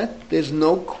Amid Bet, there's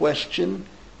no question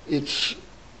it's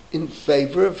in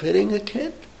favor of hitting a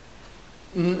kid.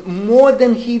 More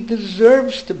than he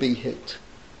deserves to be hit.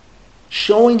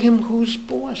 Showing him who's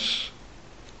boss.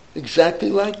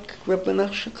 Exactly like R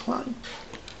Menashe Klein.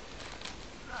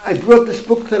 I brought this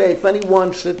book today. If anyone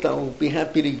wants it, I'll be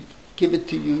happy to give it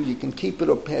to you. You can keep it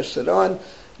or pass it on.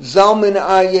 Zalman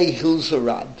Aryeh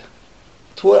Hilzerad.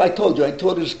 I told you, I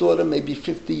taught his daughter maybe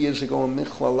 50 years ago in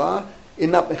Machon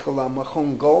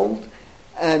Gold.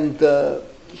 And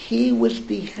he was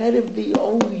the head of the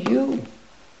OU.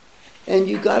 And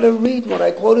you got to read what I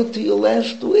quoted to you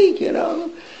last week, you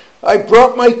know. I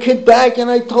brought my kid back and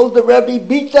I told the Rebbe,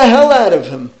 beat the hell out of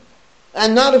him.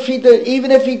 And not if he did, even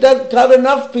if he got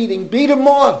enough beating, beat him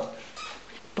more.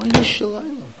 But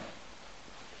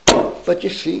you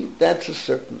see, that's a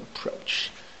certain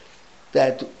approach.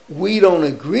 That we don't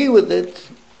agree with it.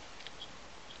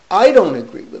 I don't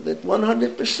agree with it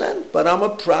 100%, but I'm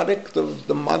a product of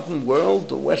the modern world,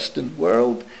 the Western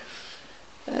world.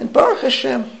 And Baruch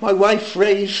Hashem, my wife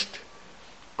raised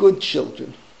good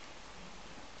children.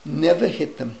 Never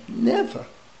hit them. Never.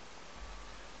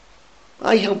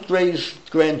 I helped raise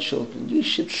grandchildren. You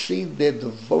should see their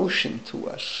devotion to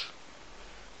us.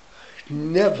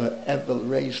 Never ever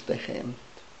raised a hand.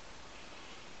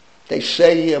 They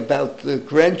say about the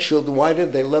grandchildren, why do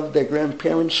they love their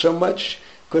grandparents so much?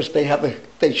 Because they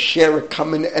share a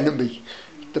common enemy.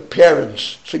 The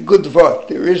parents. It's a good word.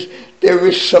 There is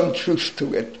some truth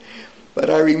to it. But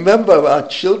I remember our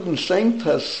children saying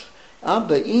to us,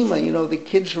 Abba, Ima, you know, the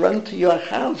kids run to your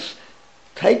house.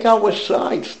 Take our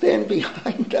side, stand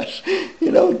behind us.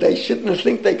 You know, they shouldn't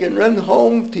think they can run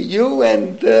home to you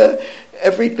and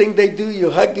everything they do, you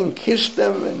hug and kiss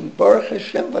them and Baruch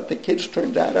Hashem, but the kids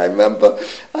turned out. I remember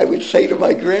I would say to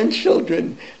my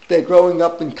grandchildren, they're growing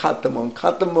up in Katamon.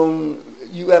 Katamon,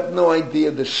 you have no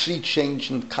idea the sea change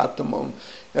in Katamon.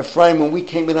 Ephraim, when we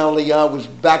came in Aliyah, was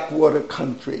backwater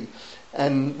country.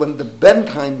 And when the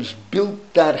Bentheims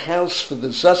built that house for the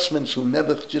Zussmans, who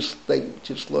they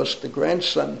just lost a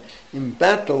grandson in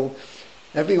battle,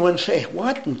 everyone say,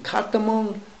 what, in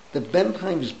Katamon, the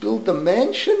Bentheims built a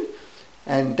mansion?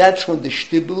 And that's when the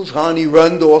Shtibbles, Hani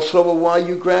Rund, also a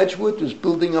YU graduate, was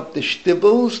building up the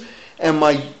Shtibbles. And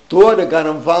my daughter got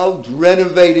involved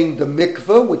renovating the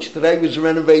mikveh, which today was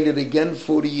renovated again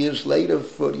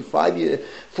 35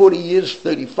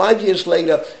 years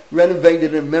later,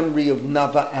 renovated in memory of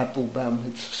Nava Applebaum.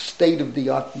 It's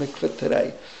state-of-the-art mikveh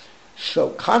today.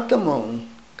 So Katamon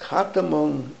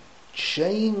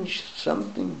changed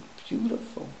something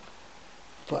beautiful.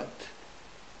 But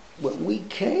when we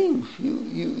came,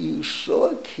 you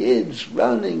saw kids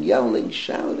running, yelling,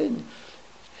 shouting,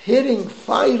 hitting,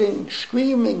 fighting,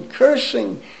 screaming,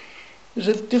 cursing. There's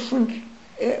a different,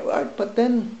 but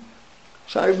then,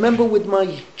 so I remember with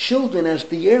my children, as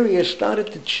the area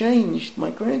started to change,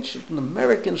 my grandchildren,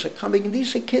 Americans are coming, and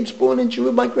these are kids born in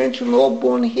Jerusalem, my grandchildren are all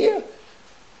born here.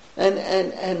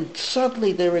 And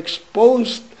suddenly they're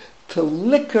exposed to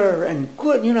liquor and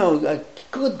good,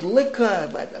 good liquor,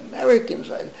 but Americans,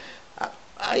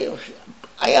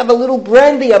 I have a little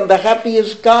brandy, I'm the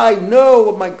happiest guy.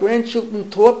 No, my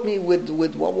grandchildren taught me with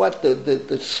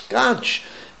the scotch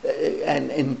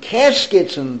and in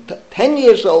caskets and 10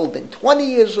 years old and 20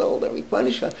 years old, every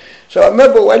punishment. So I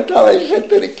remember one time I said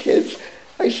to the kids,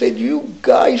 I said, you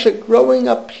guys are growing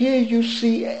up here, you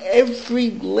see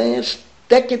every last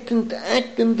decadent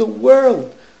act in the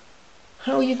world.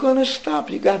 How are you going to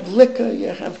stop? You got liquor, you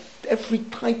have every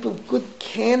type of good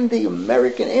candy,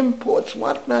 American imports,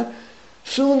 whatnot.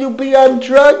 Soon you'll be on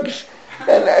drugs.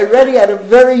 And already at a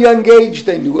very young age,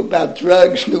 they knew about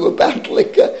drugs, knew about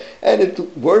liquor, and it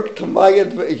worked to my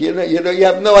advantage. You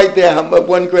have no idea how my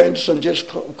one grandson just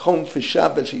home for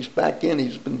Shabbos. He's back in.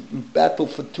 He's been in battle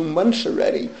for 2 months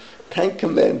already. Tank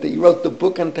commander. He wrote the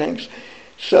book on tanks.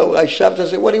 So I said,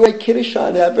 what do you want Kiddush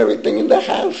on? I have everything in the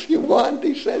house you want.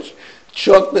 He says,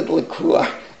 chocolate liqueur.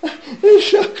 He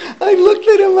I looked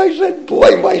at him, I said,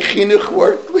 boy, my chinuch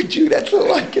worked with you, that's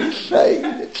all I can say.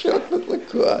 It's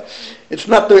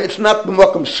not the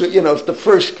Mokum, it's the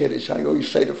first Kiddush. I always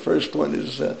say the first one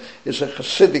is a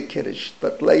Hasidic Kiddush,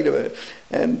 but later,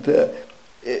 and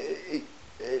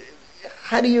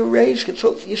how do you raise kids?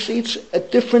 So you see, it's a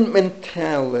different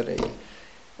mentality,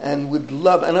 and with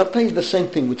love, and I'll tell you the same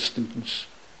thing with students.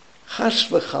 Chas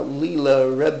v'chalila,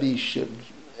 a Rebbe should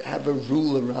have a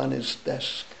ruler on his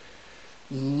desk.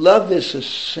 Love is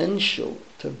essential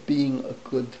to being a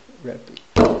good Rebbe.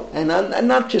 And I'm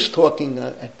not just talking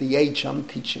at the age I'm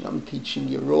teaching.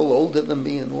 You're all older than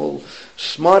me and all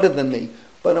smarter than me.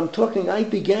 But I'm talking, I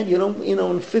began,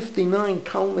 in 59,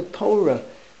 Talmud Torah,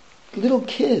 little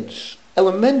kids,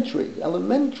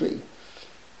 elementary.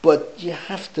 But you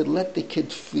have to let the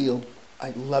kids feel,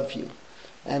 I love you.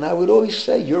 And I would always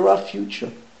say, you're our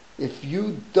future. If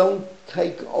you don't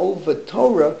take over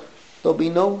Torah, there'll be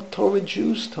no Torah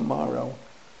Jews tomorrow.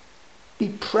 Be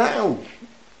proud.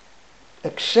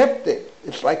 Accept it.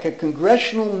 It's like a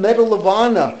Congressional Medal of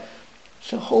Honor.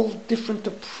 It's a whole different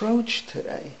approach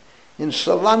today. In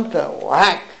Salanta,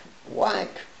 whack.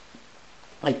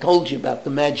 I told you about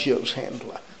the Maggio's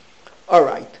handler. All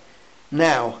right.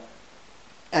 Now,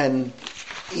 and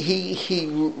he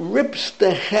rips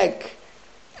the heck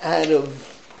out of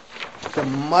the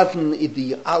modern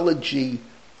ideology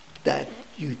that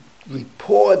you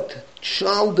report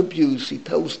child abuse. He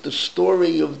tells the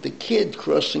story of the kid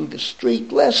crossing the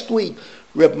street last week.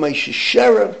 Reb Moshe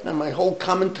Sherer, and my whole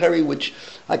commentary, which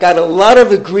I got a lot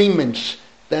of agreements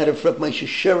that if Reb Moshe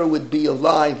Sherer would be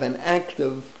alive and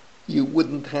active, you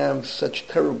wouldn't have such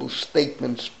terrible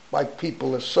statements by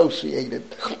people associated,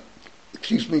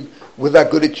 with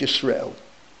Agudat Yisrael.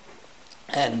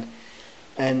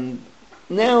 And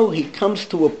now he comes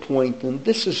to a point, and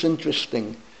this is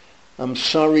interesting. I'm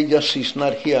sorry Yossi's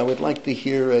not here. I would like to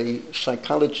hear a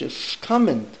psychologist's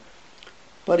comment.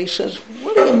 But he says,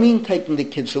 what do you mean taking the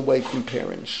kids away from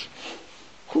parents?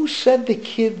 Who said the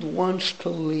kid wants to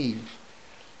leave?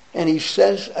 And he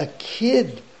says a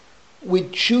kid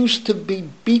would choose to be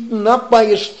beaten up by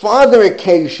his father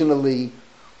occasionally,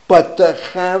 but to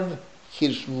have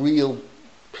his real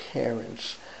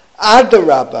parents.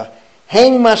 Adarabah.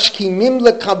 הם מסכימים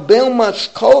לקבל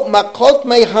מכות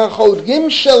מההורים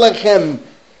שלכם,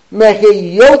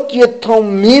 מהיות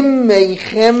יתומים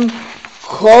מכם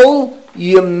כל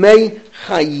ימי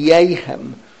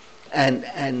חייהם.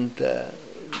 And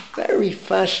very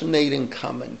fascinating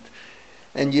comment.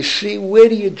 And you see, where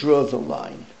do you draw the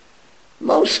line?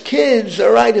 Most kids,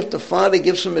 all right, if the father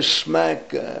gives them a smack,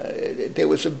 there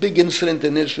was a big incident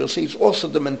in Israel. See, it's also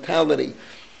the mentality.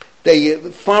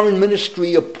 The foreign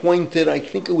ministry appointed, I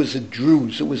think it was a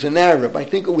Druze. It was an Arab. I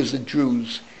think it was a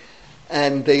Druze.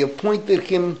 And they appointed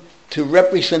him to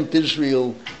represent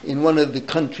Israel in one of the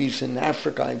countries in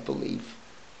Africa, I believe.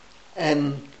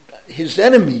 And his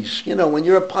enemies, when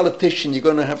you're a politician, you're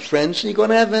going to have friends and you're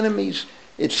going to have enemies.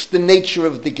 It's the nature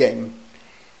of the game.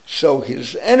 So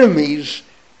his enemies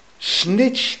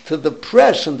snitched to the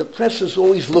press, and the press is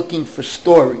always looking for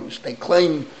stories. They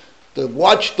claim the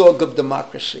watchdog of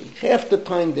democracy. Half the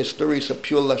time their stories are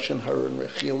pure lashon hara and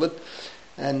rechilut,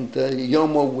 and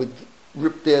Yomo would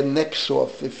rip their necks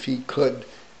off if he could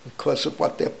because of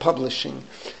what they're publishing.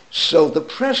 So the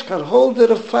press got hold of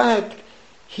the fact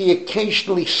he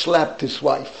occasionally slapped his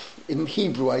wife. In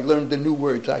Hebrew, I learned the new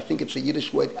words. I think it's a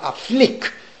Yiddish word,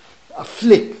 aflik.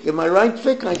 Aflik. Am I right,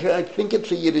 Vic? I think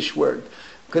it's a Yiddish word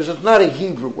because it's not a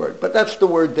Hebrew word, but that's the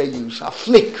word they use,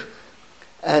 aflik.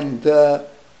 And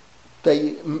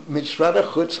they, Mishrad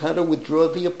HaChutz, had to withdraw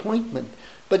the appointment.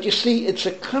 But you see, it's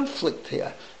a conflict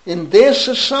here. In their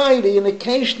society, an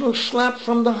occasional slap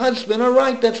from the husband, all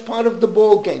right, that's part of the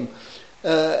ball game.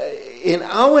 In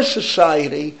our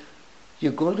society,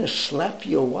 you're going to slap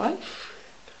your wife?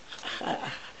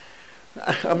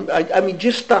 I mean,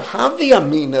 just the Havi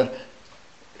Amina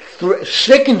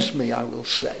sickens me, I will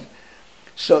say.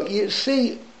 So you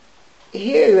see,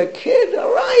 here, a kid,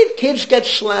 all right, kids get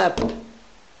slapped.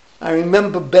 I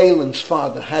remember Balin's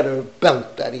father had a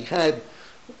belt that he had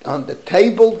on the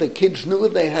table. The kids knew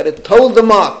it. They had to toe the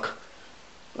mark.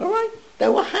 All right? They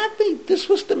were happy. This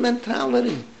was the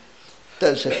mentality.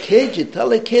 There's a kid, you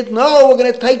tell a kid, no, we're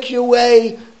going to take you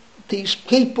away. These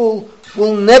people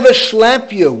will never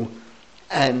slap you.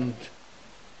 And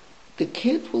the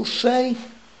kid will say,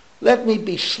 let me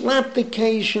be slapped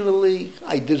occasionally.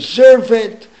 I deserve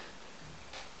it.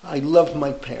 I love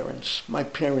my parents. My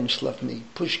parents love me.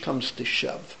 Push comes to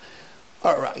shove.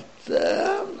 All right.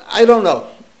 I don't know.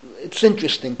 It's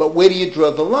interesting. But where do you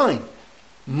draw the line?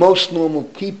 Most normal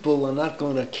people are not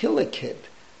going to kill a kid.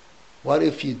 What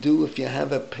if you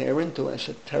have a parent who has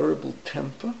a terrible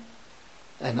temper?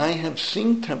 And I have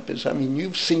seen tempers. I mean,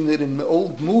 you've seen it in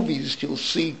old movies. You'll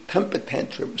see temper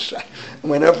tantrums.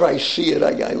 Whenever I see it,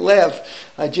 I laugh.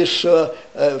 I just saw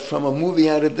from a movie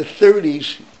out of the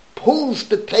 30s, pulls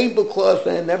the tablecloth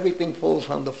and everything falls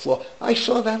on the floor. I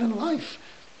saw that in life.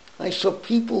 I saw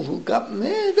people who got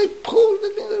mad. They pulled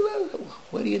it.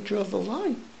 Where do you draw the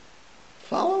line?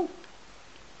 Follow?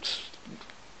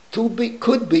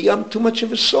 Could be I'm too much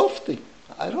of a softie.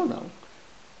 I don't know.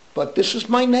 But this is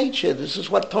my nature. This is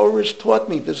what Torah has taught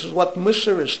me. This is what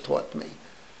Musar has taught me.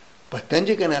 But then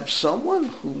you're going to have someone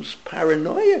who's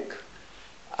paranoid.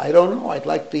 I don't know. I'd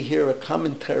like to hear a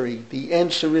commentary. The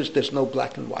answer is there's no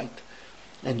black and white.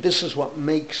 And this is what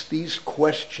makes these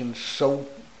questions so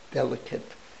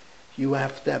delicate. You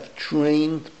have to have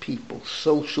trained people,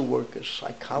 social workers,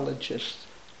 psychologists,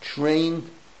 trained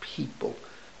people.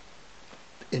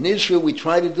 In Israel, we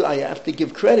try to do, I have to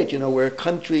give credit, we're a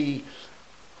country,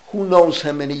 who knows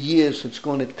how many years it's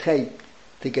going to take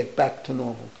to get back to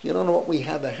normal. You don't know what we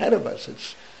have ahead of us.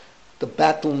 It's the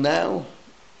battle now,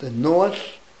 the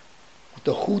North,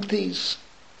 the Houthis,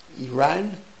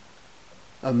 Iran,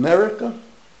 America.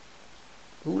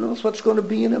 Who knows what's going to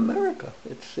be in America?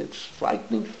 It's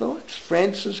frightening thoughts.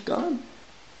 France is gone.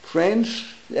 France,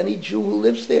 any Jew who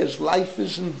lives there, his life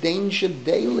is in danger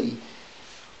daily.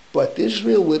 But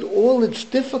Israel, with all its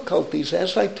difficulties,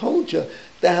 as I told you,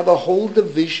 they have a whole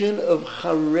division of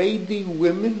Haredi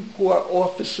women who are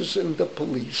officers in the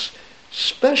police,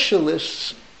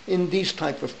 specialists in these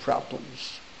type of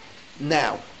problems.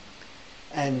 Now,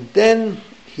 and then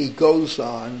he goes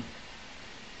on,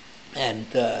 and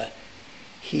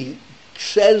he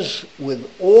says,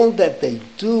 with all that they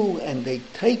do, and they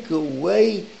take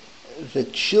away the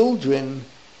children,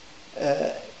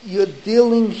 you're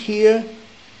dealing here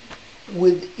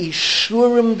with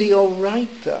Isurim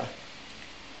D'Oraita.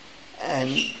 And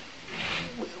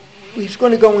he's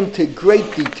going to go into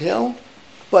great detail,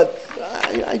 but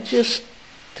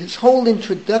his whole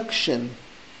introduction,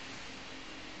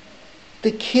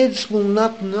 the kids will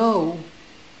not know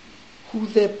who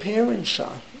their parents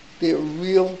are, their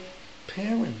real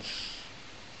parents.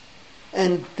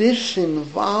 And this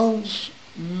involves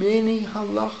many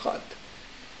halachot.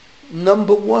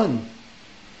 Number one,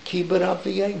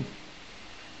 kibud.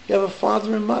 You have a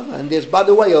father and mother. And there's, by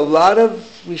the way, a lot of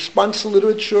response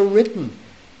literature written.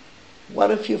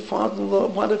 What if your father-in-law,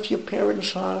 what if your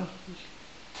parents are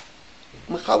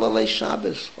Mechalalei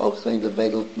Shabbos, Ochay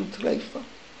Avelut and Treifa?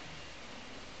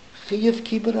 Chiyuv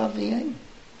kibud aviyim.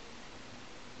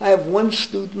 I have one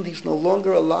student, he's no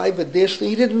longer alive,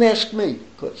 he didn't ask me,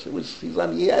 because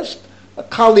he asked a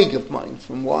colleague of mine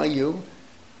from YU,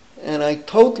 and I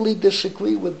totally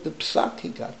disagree with the psak he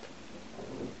got.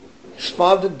 His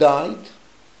father died,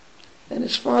 and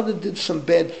his father did some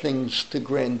bad things to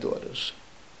granddaughters.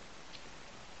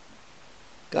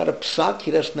 Got a psak,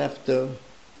 he doesn't have to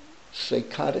say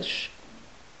Kaddish.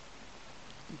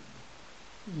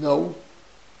 No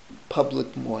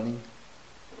public mourning.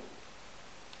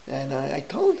 And I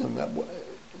told him,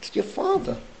 it's your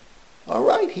father. All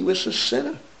right, he was a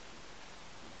sinner.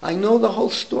 I know the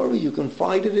whole story. You can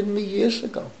find it in me years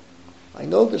ago. I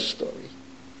know the story.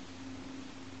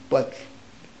 But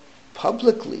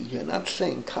publicly, you're not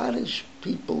saying Kaddish.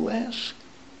 People ask.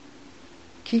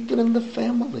 Keep it in the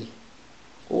family.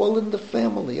 All in the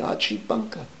family. Archie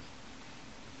Bunker.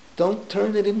 Don't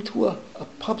turn it into a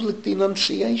public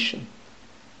denunciation.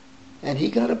 And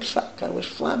he got a psak. I was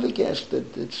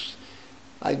flabbergasted.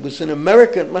 I was in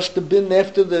America. It must have been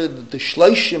after the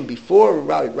Shloshim, before,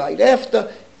 right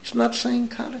after. He's not saying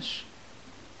Kaddish.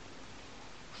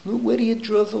 Where do you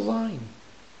draw the line?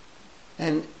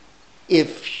 And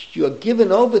if you're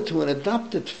given over to an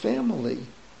adopted family,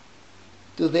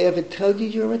 do they ever tell you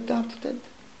you're adopted?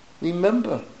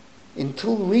 Remember,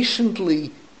 until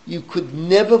recently, you could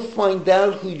never find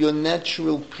out who your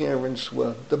natural parents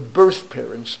were, the birth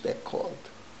parents they're called.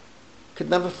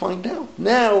 Could never find out.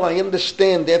 Now I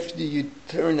understand after you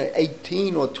turn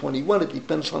 18 or 21, it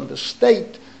depends on the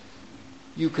state,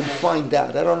 you can find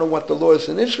out. I don't know what the law is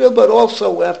in Israel, but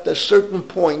also after a certain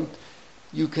point,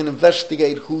 you can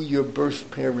investigate who your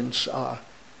birth parents are.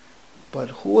 But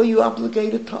who are you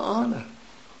obligated to honor?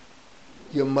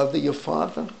 Your mother, your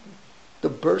father? The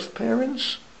birth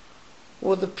parents?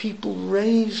 Or the people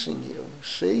raising you?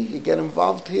 See, you get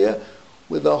involved here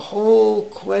with a whole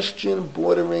question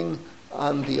bordering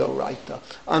on the Oraita.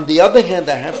 On the other hand,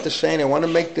 I have to say, and I want to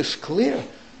make this clear,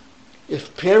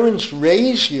 if parents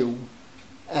raise you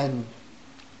and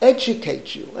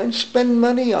educate you and spend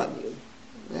money on you,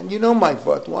 and you know my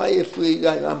thought, why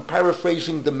I'm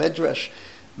paraphrasing the Medrash,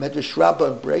 Medrash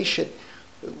Rabbah, Breshit.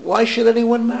 Why should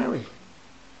anyone marry?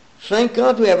 Thank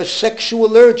God we have a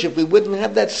sexual urge. If we wouldn't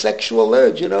have that sexual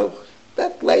urge,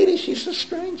 that lady, she's a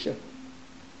stranger.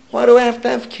 Why do I have to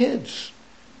have kids?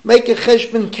 Make a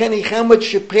cheshbon, Kenny, how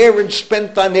much your parents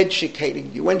spent on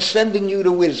educating you and sending you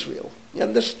to Israel. You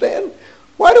understand?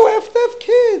 Why do I have to have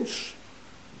kids?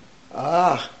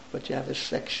 But you have a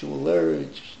sexual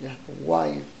urge. You have a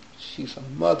wife. She's a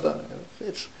mother.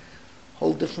 It's a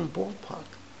whole different ballpark.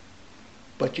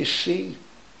 But you see,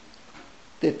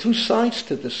 there are two sides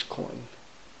to this coin.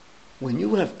 When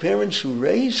you have parents who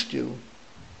raised you,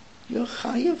 you're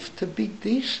chayiv to be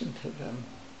decent to them.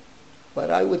 What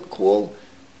I would call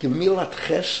gemilat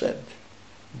chesed,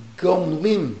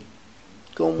 gomlim.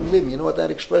 Gomlim. You know what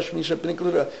that expression means?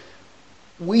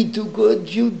 We do good,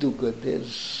 you do good.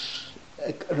 There's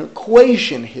an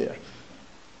equation here.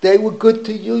 They were good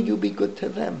to you, you be good to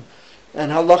them.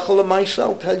 And halacha l'maisa,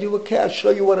 I'll tell you I'll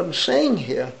show you what I'm saying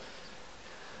here.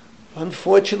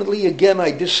 Unfortunately, again,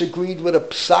 I disagreed with a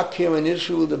psak here in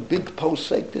Israel, the big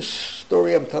posek. This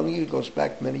story I'm telling you goes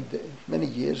back many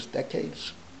years,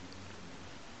 decades.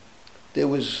 There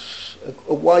was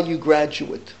a YU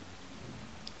graduate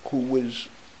his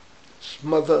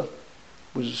mother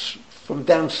was from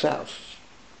down south,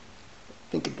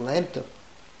 I think Atlanta,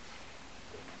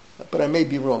 but I may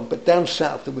be wrong, but down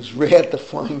south it was rare to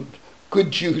find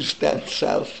good Jews down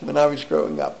south when I was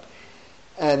growing up.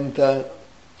 And her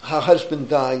husband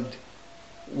died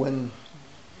when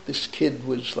this kid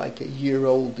was like a year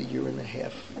old, a year and a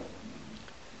half.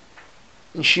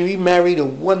 And she remarried a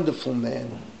wonderful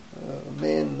man,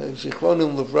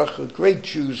 Zichronim Levracha, great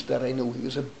Jews that I knew. He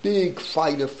was a big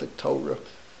fighter for Torah,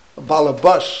 a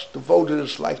balabas, devoted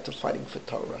his life to fighting for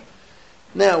Torah.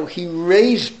 Now, he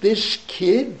raised this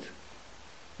kid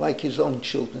like his own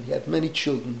children. He had many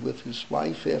children with his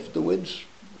wife afterwards,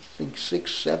 I think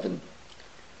 6, 7.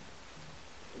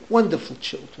 Wonderful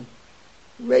children.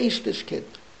 Raised this kid.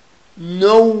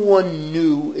 No one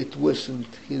knew it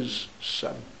wasn't his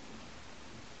son.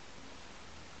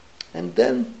 And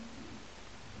then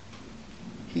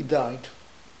he died.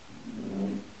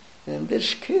 And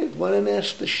this kid went and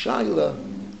asked the Shaila,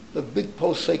 the big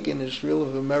posek in Israel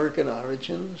of American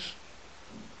origins,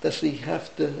 does he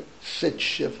have to sit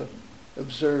shiva,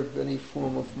 observe any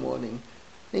form of mourning?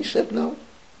 And he said no.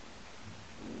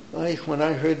 When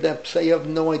I heard that say, you have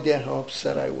no idea how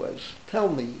upset I was. Tell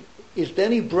me, is there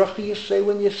any bracha you say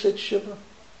when you sit shiva?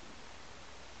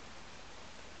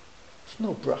 There's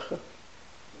no bracha.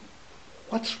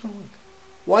 What's wrong?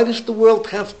 Why does the world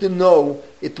have to know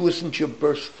it wasn't your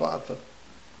birth father?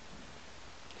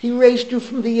 He raised you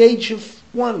from the age of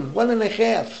 1,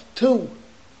 1.5, 2.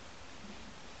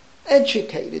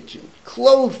 Educated you,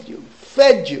 clothed you,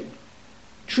 fed you,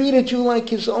 treated you like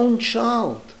his own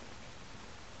child.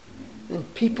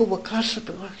 And people were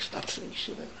gossiping, stop saying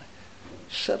shit.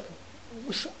 Said it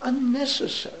was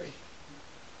unnecessary.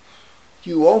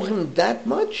 You owe him that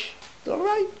much? All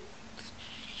right.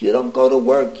 You don't go to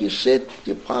work, you sit,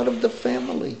 you're part of the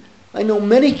family. I know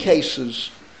many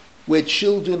cases where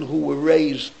children who were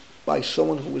raised by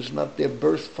someone who was not their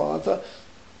birth father,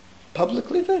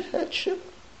 publicly they had shiva.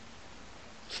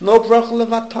 It's no bracha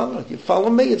levatala. You follow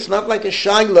me? It's not like a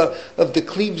shaila of the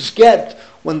Cleves get.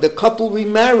 When the couple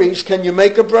remarries, can you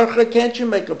make a bracha? Can't you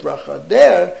make a bracha?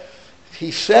 There,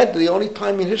 he said, the only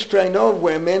time in history I know of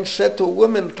where a man said to a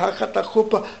woman, Tachat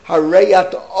achupa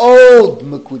hareyat od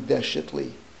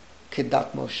mekudeshetli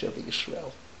kedat Moshe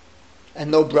v'Yisrael.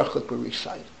 And no bracha could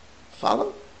recite.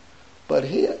 Follow?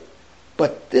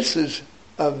 But this is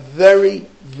a very,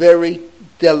 very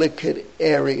delicate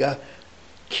area,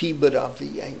 kibud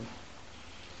aviyim.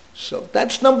 So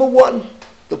that's number one.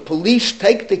 The police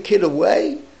take the kid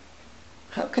away.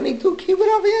 How can he do kibud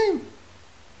aviyim?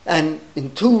 And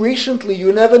in too recently,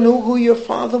 you never knew who your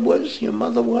father was, your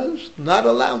mother was. Not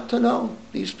allowed to know.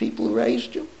 These people who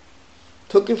raised you.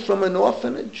 Took it from an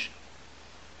orphanage.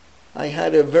 I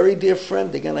had a very dear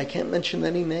friend, again, I can't mention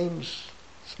any names.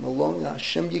 It's no longer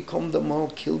Hashem Yikom Damo,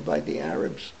 killed by the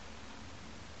Arabs.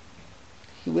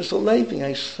 He was a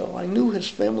Levi, so I knew his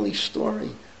family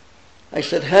story. I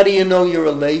said, how do you know you're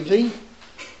a Levi?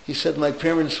 He said, my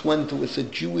parents went with a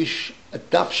Jewish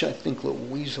adoption, I think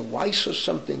Louisa Weiss or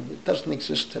something. It doesn't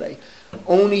exist today.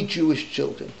 Only Jewish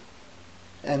children.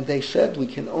 And they said, we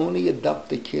can only adopt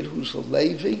the kid who's a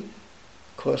Levi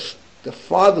because the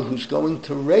father who's going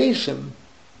to raise him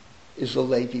is a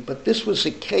Levi. But this was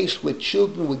a case where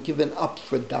children were given up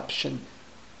for adoption.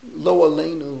 Lo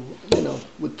aleinu,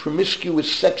 with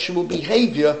promiscuous sexual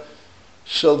behavior,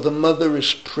 so the mother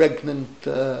is pregnant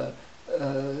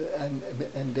and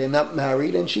they're not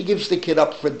married, and she gives the kid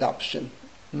up for adoption.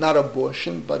 not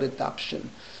abortion, but adoption.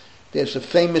 There's a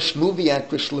famous movie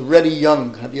actress, Loretta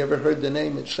Young. Have you ever heard the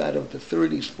name? It's out of the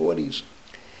 30s, 40s.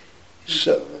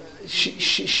 So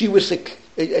she was a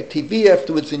TV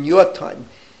afterwards in your time.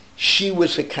 She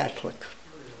was a Catholic.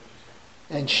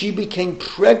 And she became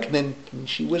pregnant and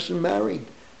she wasn't married.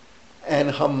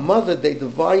 And her mother, they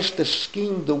devised a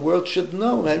scheme the world should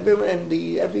know. And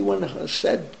everyone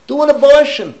said, do an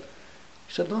abortion.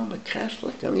 She said, no, I'm a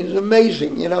Catholic. I mean, it's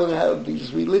amazing, how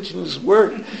these religions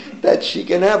work, that she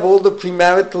can have all the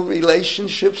premarital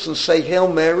relationships and say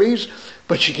Hail Marys,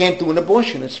 but she can't do an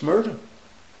abortion. It's murder.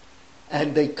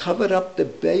 And they covered up the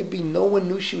baby. No one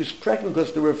knew she was pregnant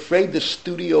because they were afraid the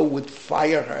studio would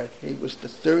fire her. It was the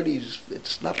 30s.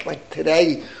 It's not like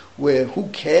today where who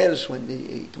cares when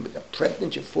you get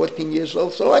pregnant, you're 14 years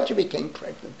old, so what, you became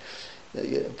pregnant.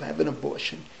 You have an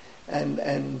abortion.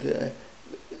 And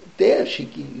there she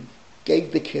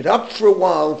gave the kid up for a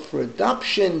while for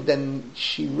adoption, then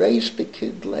she raised the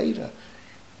kid later.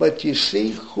 But you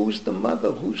see, who's the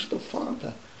mother, who's the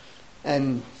father?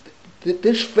 And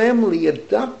this family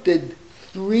adopted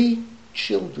 3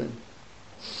 children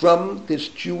from this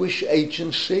Jewish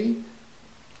agency.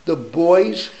 The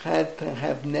boys had to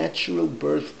have natural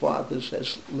birth fathers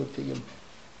as Levium.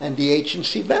 And the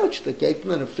agency vouched. They gave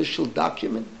them an official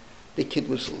document. The kid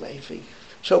was a Levi.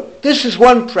 So this is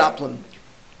one problem.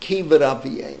 Kivod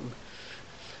aviyim.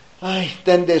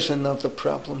 Then there's another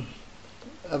problem.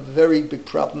 A very big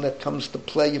problem that comes to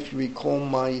play, if you recall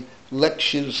my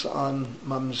lectures on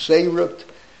Mamzerut,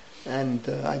 and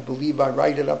I believe I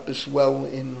write it up as well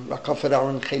in Rakafat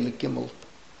Aron Chelik Gimel.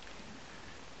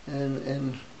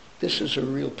 And this is a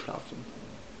real problem.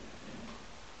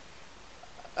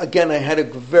 Again, I had a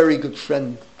very good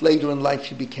friend. Later in life,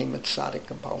 he became a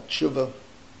tzaddik, a Baal Tshuva,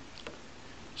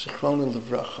 Zichrono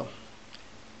Livracha,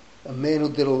 a man who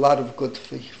did a lot of good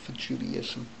for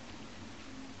Judaism.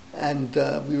 And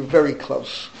we were very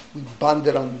close. We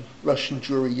bonded on Russian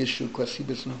Jewry issue because he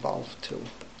was involved too.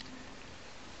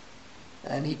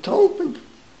 And he told me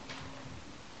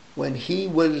when he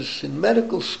was in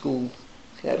medical school,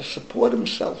 he had to support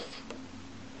himself.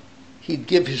 He'd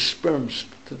give his sperms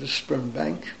to the sperm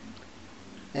bank.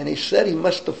 And he said he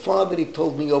must have fathered, he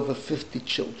told me, over 50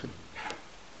 children.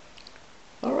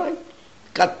 All right.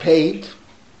 Got paid.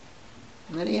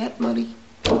 And then he had money.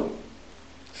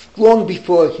 Long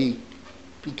before he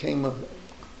became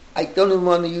I don't even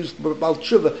want to use the Baal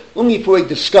Tshuva, long before he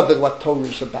discovered what Torah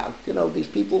is about. These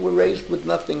people were raised with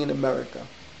nothing in America.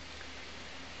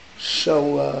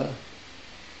 So,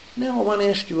 now I want to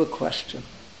ask you a question.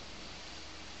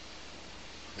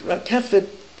 Rakefet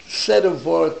said a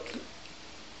word,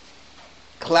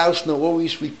 Klausner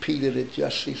always repeated it,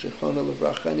 Yossi, Zichrono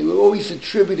Livracha, and he would always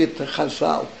attribute it to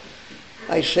Chazal.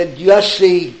 I said,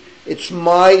 Yossi, it's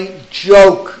my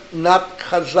joke, not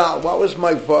Chazal. What was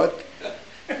my word?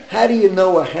 How do you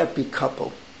know a happy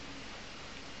couple?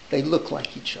 They look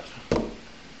like each other.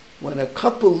 When a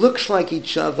couple looks like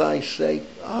each other, I say,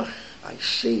 I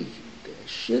see.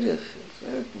 Shidduch.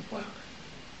 Wow,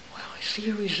 I see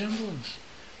a resemblance.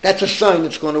 That's a sign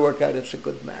it's going to work out. It's a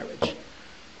good marriage.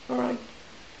 All right.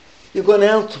 You're going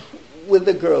out with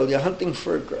a girl. You're hunting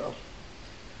for a girl.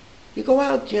 You go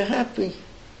out, you're happy.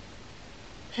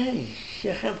 Hey,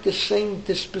 you have the same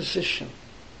disposition.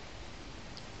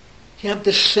 You have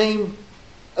the same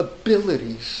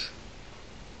abilities.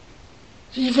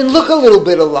 You even look a little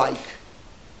bit alike.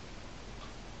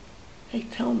 Hey,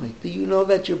 tell me, do you know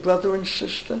that your brother and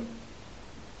sister?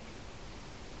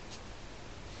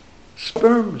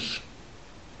 Sperms.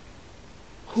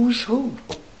 Who's who?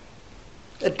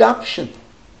 Adoption.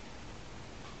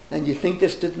 And you think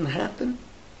this didn't happen?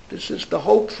 This is the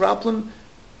whole problem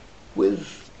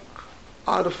with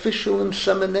artificial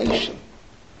insemination.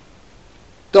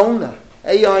 Donor,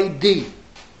 AID.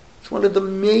 It's one of the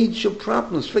major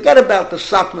problems. Forget about the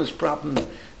Satmar's problem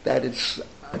that it's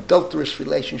adulterous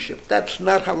relationship. That's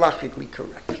not halachically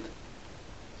correct.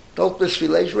 Adulterous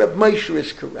relationship, Meir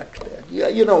is correct there. Yeah,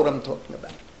 you know what I'm talking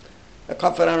about.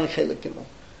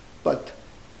 But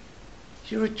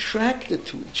you're attracted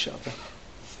to each other.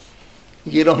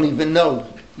 You don't even know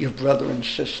your brother and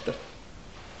sister.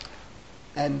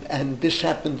 And this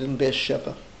happened in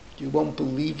Beersheba. You won't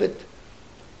believe it.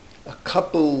 A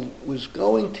couple was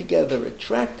going together,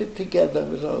 attracted together. It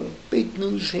was a big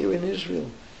news here in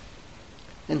Israel.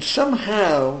 And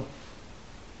somehow,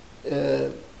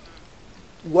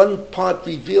 one part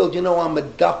revealed, I'm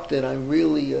adopted, I'm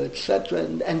really, etc.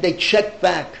 And they checked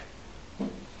back.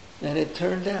 And it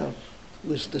turned out it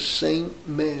was the same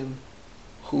man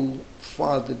who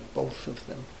fathered both of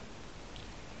them.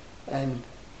 And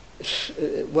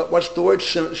what's the word?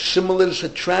 Similars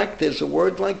attract. There's a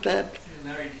word like that.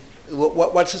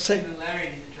 What's it say?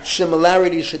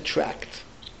 Similarities attract.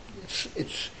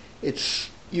 It's.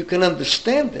 You can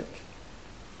understand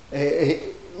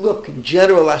it. Look, in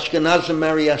general, Ashkenazim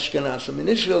marry Ashkenazim. In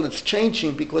Israel, it's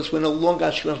changing because we're no longer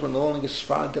Ashkenazim, we're no longer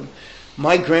Sephardim.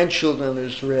 My grandchildren are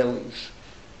Israelis.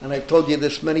 And I've told you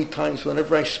this many times,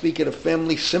 whenever I speak at a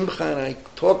family simcha and I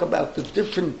talk about the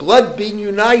different blood being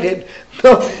united,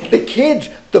 the kids,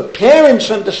 the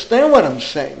parents understand what I'm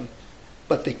saying,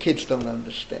 but the kids don't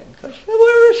understand. Because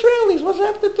we're Israelis, what's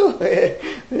that have to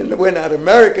do? We're not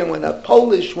American, we're not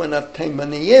Polish, we're not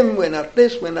Taimaniyim, we're not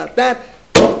this, we're not that.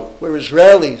 We're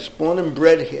Israelis, born and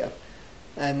bred here.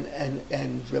 And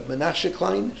R Menashe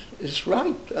Klein is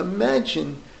right.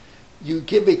 Imagine you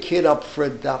give a kid up for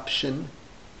adoption,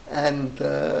 and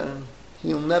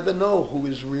he'll never know who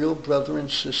his real brother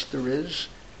and sister is,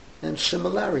 and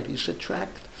similarities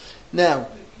attract. Now,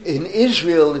 in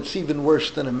Israel, it's even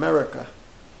worse than America,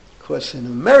 because in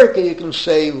America you can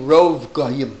say Rov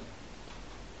Goyim,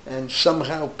 and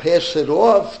somehow pass it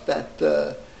off that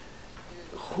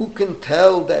who can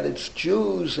tell that it's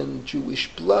Jews and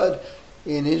Jewish blood.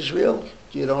 In Israel,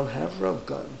 you don't have Rov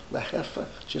Goyim, Lehefach,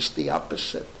 just the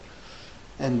opposite.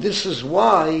 And this is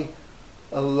why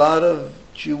a lot of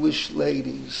Jewish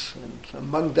ladies, and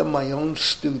among them my own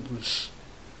students,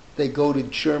 they go to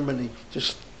Germany.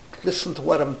 Just listen to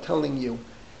what I'm telling you.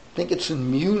 I think it's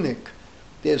in Munich.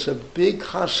 There's a big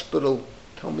hospital.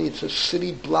 Tell me it's a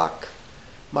city block.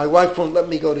 My wife won't let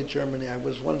me go to Germany. I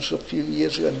was once a few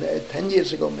years ago, 10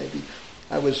 years ago maybe,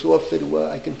 I was offered,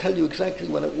 I can tell you exactly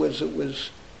when it was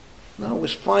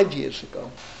 5 years ago.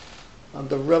 On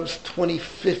the Reb's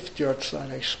 25th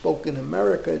yahrzeit, I spoke in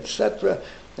America, etc.,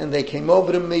 and they came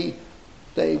over to me.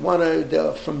 They wanted,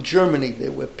 from Germany,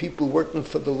 there were people working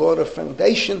for the Loretta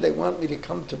Foundation. They want me to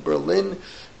come to Berlin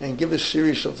and give a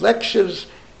series of lectures.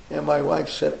 And my wife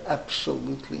said,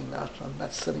 absolutely not. I'm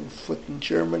not setting foot in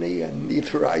Germany, and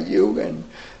neither are you. And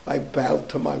I bowed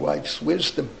to my wife's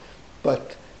wisdom.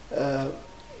 But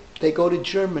they go to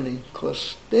Germany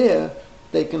because there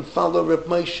they can follow Reb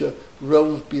Moshe,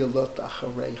 Rov Bialot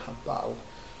Acharei Habal.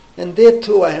 And there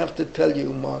too, I have to tell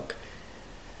you, Mark,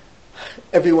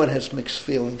 everyone has mixed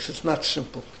feelings. It's not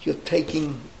simple. You're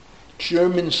taking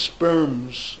German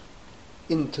sperms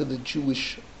into the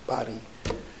Jewish body,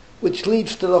 which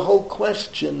leads to the whole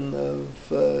question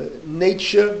of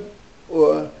nature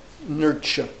or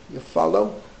nurture. You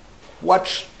follow?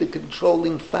 What's the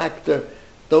controlling factor?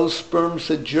 Those sperms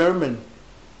are German.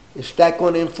 Is that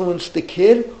going to influence the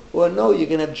kid? Or no, you're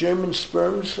going to have German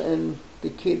sperms and the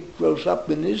kid grows up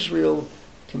in Israel,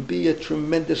 can be a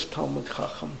tremendous Talmud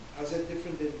Chacham. How's that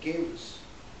different than Gerus?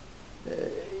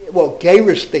 Well,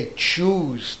 Gerus, they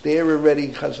choose. They're already,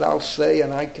 Chazal say,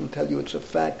 and I can tell you it's a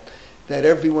fact, that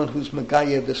everyone who's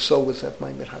Megaya, the soul is at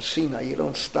Maimed Hasina. You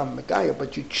don't stam Megaya,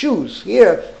 but you choose.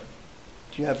 Here,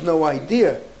 you have no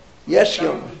idea. Yes,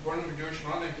 Young. Was born of a Jewish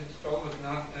mother, his soul was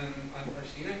not on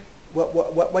Hasina?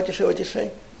 What'd you say? What'd you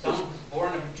say? Someone who's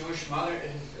born of a Jewish mother,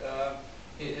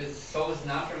 his soul was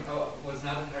not in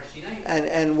Hasina?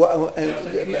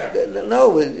 No,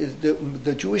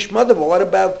 the Jewish mother. But what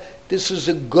about this? Is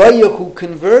a Goya who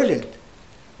converted,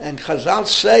 and Chazal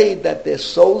say that their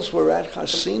souls were at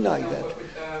Hasina.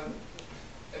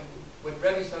 What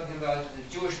Rebbe's talking about is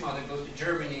the Jewish mother goes to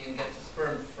Germany and gets a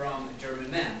sperm from a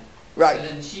German man. Right. And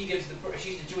then she's the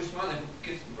Jewish mother who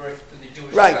gives birth to the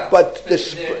Jewish child. Right, but the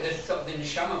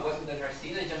neshama wasn't at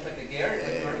Harsina, just like a ger. Is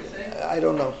that what you're saying? I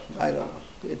don't know.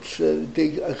 It's the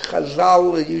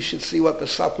Chazal. You should see what the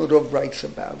Satmarov writes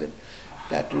about it.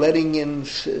 That letting in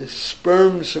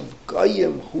sperms of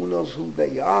goyim, who knows who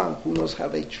they are, who knows how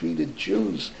they treated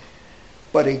Jews.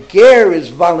 But a ger is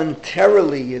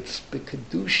voluntarily. It's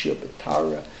b'kedusha,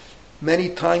 b'tara. Many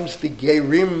times the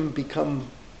gerim become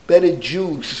better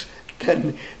Jews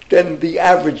than the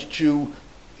average Jew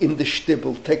in the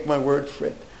shtibel. Take my word for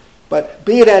it. But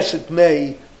be it as it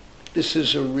may, this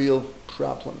is a real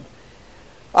problem.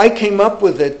 I came up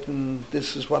with it, and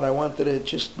this is what I wanted to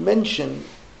just mention.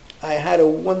 I had a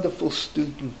wonderful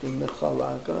student in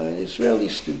Mechalak, an Israeli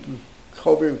student,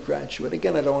 Harvard graduate.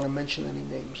 Again, I don't want to mention any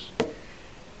names.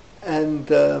 And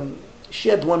she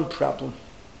had one problem.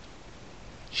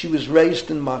 She was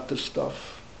raised in Mata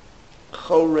stuff.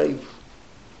 Chorev,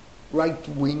 right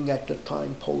wing at the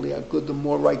time, Poliaguda,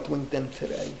 more right wing than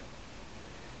today.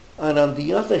 And on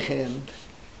the other hand,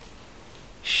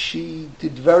 she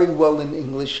did very well in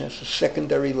English as a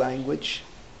secondary language,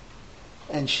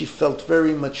 and she felt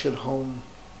very much at home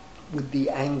with the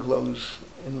Anglos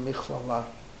in Michlala.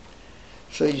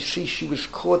 So you see, she was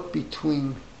caught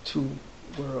between two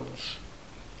worlds.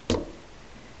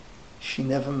 She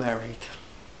never married.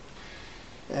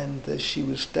 And she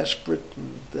was desperate,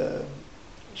 and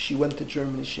she went to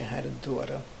Germany. She had a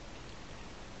daughter.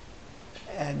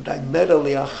 And I met her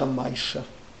liacha maisa,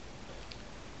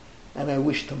 and I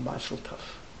wished her mazel tov.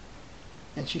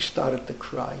 And she started to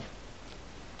cry.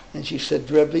 And she said,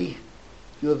 Rebbe,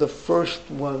 you're the first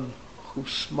one who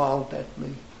smiled at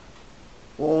me.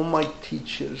 All my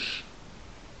teachers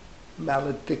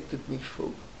maledicted me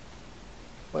for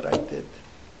what I did.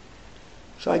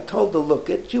 So I told her, look,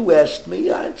 you asked me,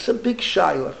 it's a big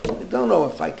shiloh. I don't know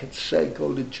if I could say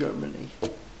go to Germany.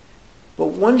 But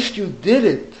once you did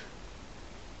it,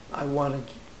 I want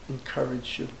to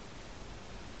encourage you.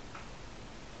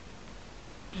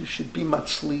 You should be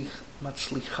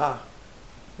matzlicha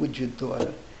with your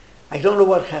daughter. I don't know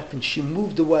what happened. She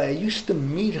moved away. I used to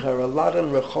meet her a lot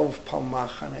on Rehov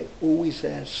Palmach, and I always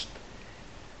asked.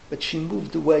 But she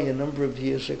moved away a number of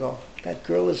years ago. That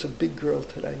girl is a big girl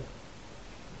today.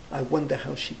 I wonder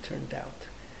how she turned out.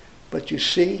 But you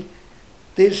see,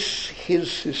 this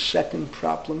is his second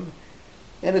problem,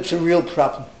 and it's a real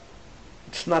problem.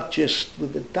 It's not just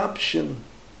with adoption.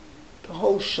 The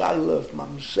whole shaila of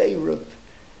mamzerut,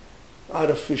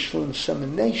 artificial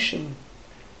insemination.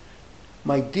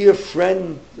 My dear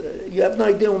friend, you have no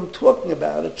idea what I'm talking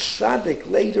about. It's tzaddik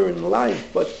later in life,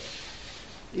 but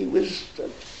he was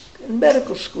in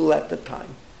medical school at the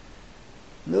time.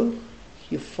 No,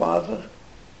 your father,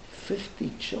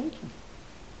 50 children.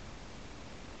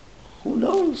 Who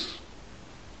knows?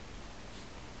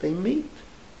 They meet.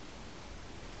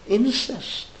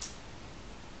 Incest.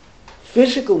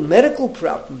 Physical, medical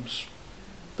problems.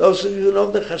 Those of you who know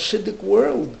the Hasidic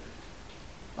world,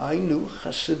 I knew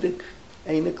Hasidic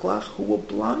Einiklach who were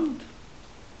blind.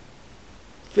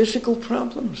 Physical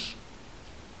problems.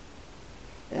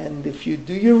 And if you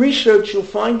do your research, you'll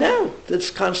find out it's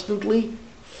constantly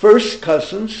first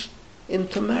cousins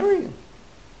intermarrying.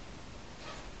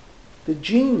 The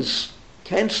genes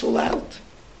cancel out.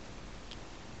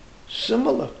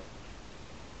 Similar.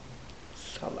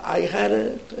 So I had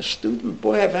a student,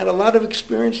 boy, I've had a lot of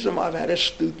experience. I've had a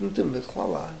student in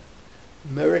Michlala,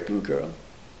 American girl,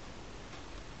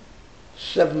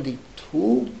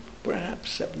 72, perhaps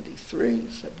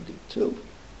 73, 72.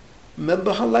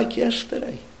 Remember her like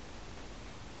yesterday.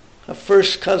 Her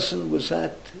first cousin was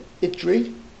at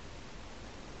Itri.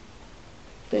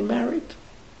 They married.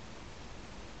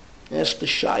 Asked the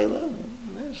Shaila,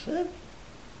 and that's it.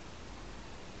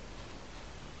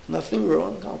 Nothing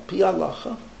wrong. Al pi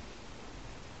halacha.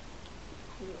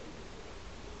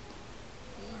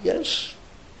 Yes.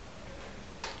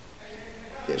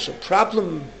 There's a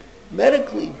problem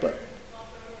medically, but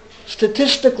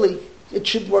statistically, it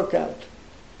should work out.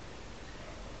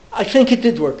 I think it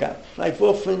did work out.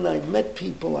 I've met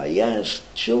people, I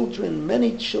asked, children,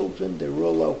 many children, they're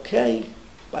all okay.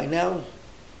 By now,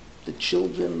 the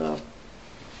children are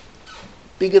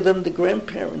bigger than the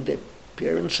grandparent. Their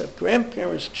parents have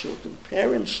grandparents, children,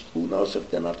 parents. Who knows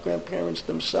if they're not grandparents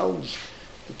themselves,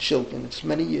 the children. It's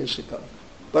many years ago.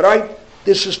 But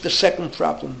this is the second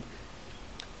problem.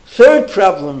 Third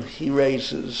problem he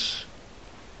raises,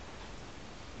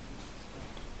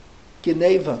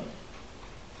 Geneva.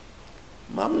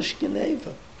 Mamash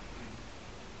Geneva.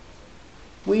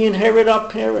 We inherit our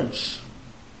parents.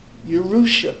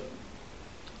 Yerusha.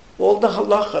 All the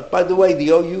halacha. By the way, the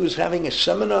OU is having a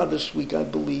seminar this week, I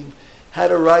believe, how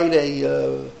to write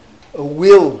a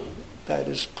will that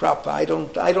is proper. I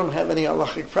don't have any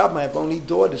halachic problem. I have only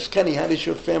daughters. Kenny, how does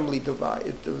your family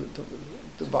divide? 2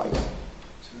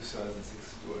 sons and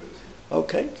 6 daughters.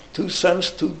 Okay, 2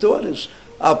 sons, 2 daughters.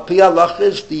 Al pi halacha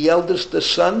is the eldest the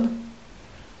son.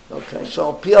 Okay, so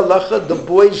al pi halacha, the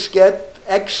boys get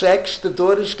XX, the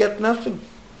daughters get nothing.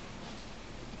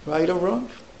 Right or wrong?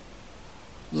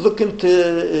 Look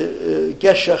into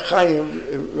Gesher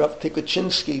Chaim, Rav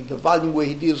Tikochinsky, the volume where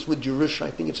he deals with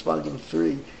Jerusalem. I think it's volume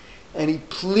 3. And he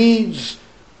pleads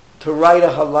to write a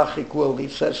halachic will. He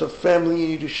says a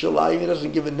family in Yerushalayim, he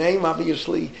doesn't give a name,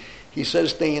 obviously. He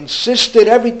says they insisted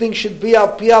everything should be al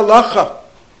pi halacha.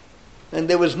 And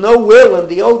there was no will, and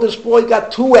the oldest boy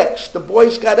got 2X, the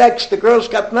boys got X, the girls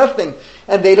got nothing.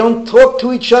 And they don't talk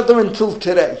to each other until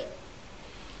today.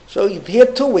 So here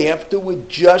too we have to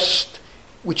adjust,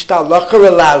 which the halacha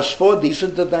allows for. These are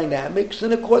the dynamics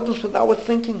in accordance with our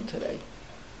thinking today.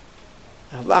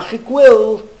 Halachic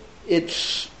will,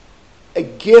 it's a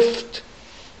gift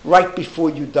right before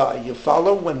you die. You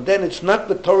follow? And then it's not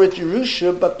the Torah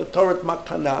Yerusha, but the Torah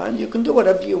Matana, and you can do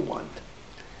whatever you want.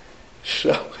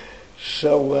 So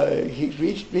he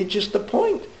reaches the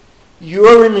point.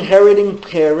 You're inheriting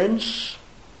parents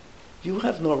You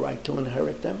have no right to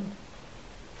inherit them.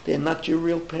 They're not your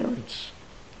real parents.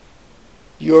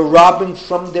 You're robbing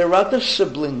from their other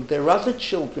sibling, their other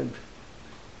children,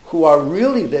 who are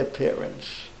really their parents.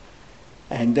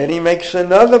 And then he makes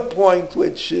another point,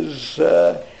 which is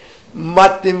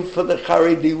matim for the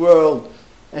Haredi world.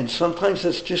 And sometimes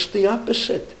it's just the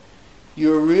opposite.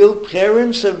 Your real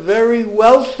parents are very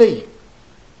wealthy,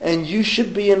 and you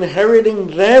should be inheriting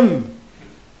them.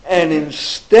 And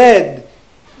instead,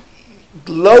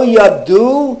 lo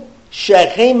yadu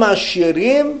shechem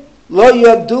ashirim, lo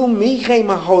yadu michem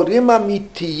hahorim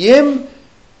amitiyim,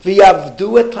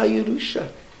 v'yavdu et hayerusha.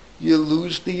 You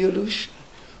lose the Yerusha.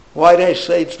 Why do I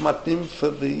say it's matim for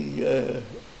the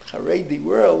Haredi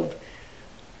world?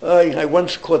 I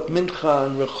once caught mincha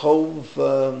in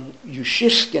Rehov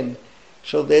Yushiskin.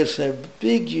 So there's a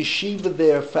big yeshiva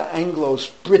there for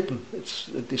Anglos, Britain. It's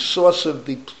the source of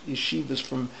the yeshivas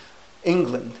from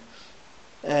England.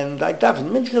 And I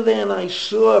davened mincha there, and I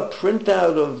saw a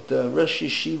printout of the Rosh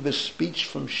Yeshiva's speech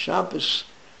from Shabbos.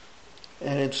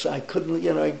 And I couldn't,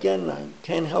 again, I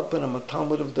can't help it. I'm a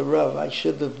Talmud of the Rav. I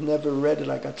should have never read it.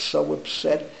 I got so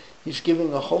upset. He's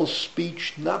giving a whole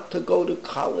speech not to go to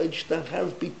college, not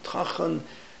have bitachon,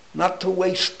 not to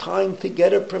waste time to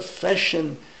get a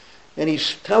profession. And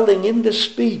he's telling in the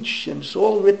speech, and it's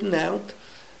all written out,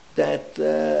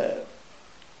 that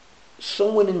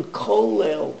someone in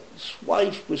Kolel, his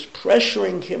wife, was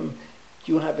pressuring him.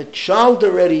 You have a child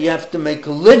already, you have to make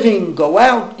a living, go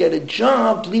out, get a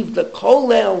job, leave the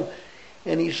Kolel.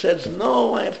 And he says,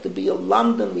 no, I have to be a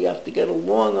London, we have to get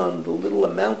along on the little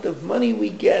amount of money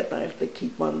we get, I have to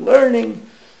keep on learning.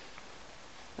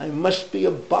 I must be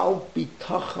a Baal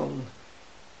Bitachon.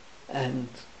 And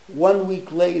 1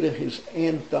 week later, his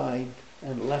aunt died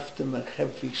and left him a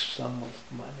heavy sum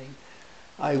of money.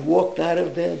 I walked out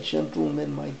of there,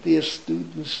 gentlemen, my dear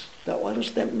students. Now, what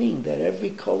does that mean? That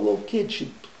every Kolel kid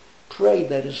should pray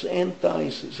that his aunt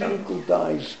dies, his uncle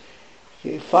dies.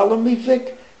 You follow me,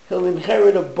 Vic? He'll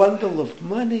inherit a bundle of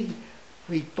money.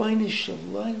 Ribono shel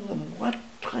olam, what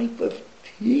type of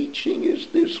teaching is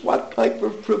this? What type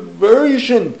of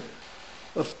perversion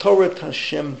of Torah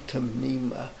Hashem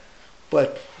Tamima?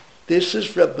 But this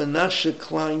is R Menashe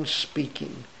Klein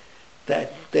speaking,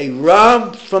 that they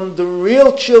rob from the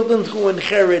real children who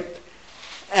inherit,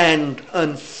 and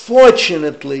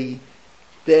unfortunately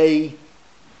they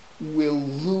will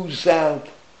lose out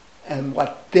on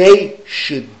what they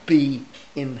should be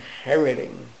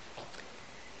inheriting.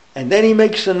 And then he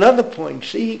makes another point.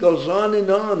 See, he goes on and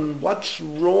on. What's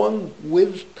wrong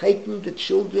with taking the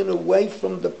children away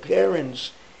from the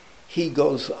parents? He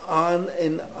goes on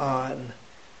and on.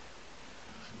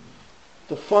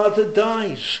 The father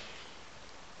dies.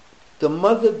 The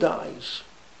mother dies.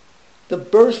 The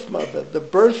birth mother, the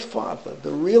birth father,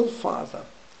 the real father.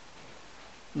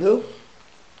 No.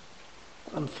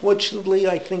 Unfortunately,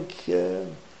 I think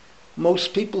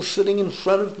most people sitting in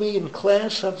front of me in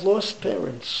class have lost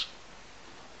parents.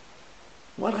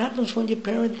 What happens when your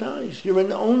parent dies? You're an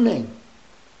onen.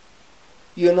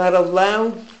 You're not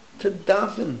allowed to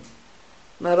daven.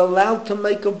 Not allowed to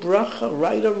make a bracha,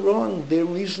 right or wrong. There are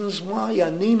reasons why.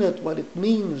 Aninut, what it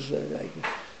means.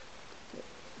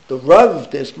 The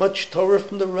Rav, there's much Torah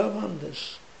from the Rav on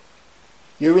this.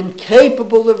 You're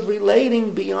incapable of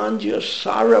relating beyond your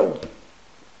sorrow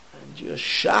and your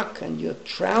shock and your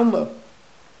trauma.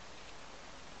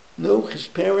 No, his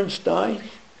parents died.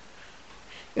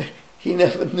 He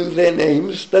never knew their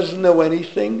names, doesn't know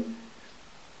anything.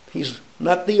 He's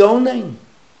not the onen.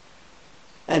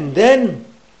 And then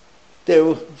there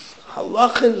were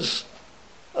halachas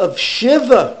of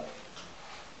Shiva.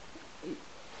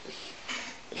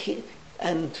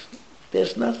 And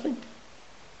there's nothing.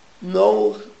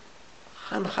 No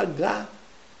hanhaga,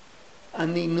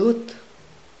 aninut,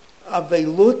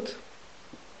 avelut,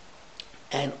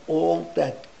 and all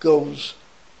that goes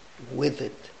with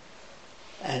it.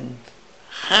 And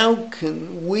how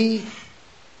can we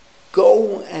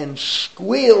go and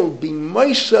squeal, be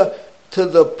moisa to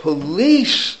the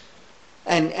police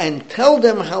and tell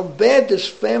them how bad this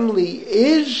family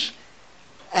is,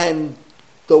 and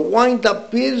the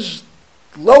wind-up is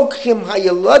Lokhim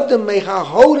hayeladim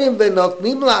mehahorim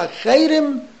venotnim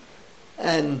la'acherim,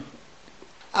 and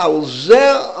al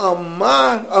zeh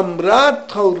amra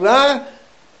Torah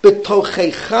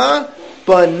b'tochecha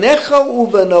b'necha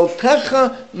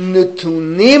uvenotecha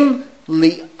netunim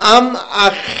li'am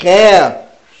acher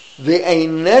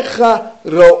ve'einecha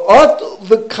ro'ot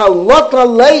v'kalot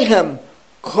aleihem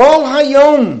kol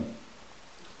hayom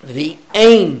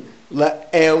ve'ein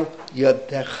la'el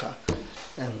yadecha.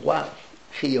 And wow,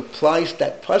 he applies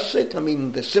that pasuk. I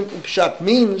mean, the simple pshat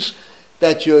means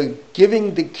that you're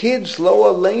giving the kids,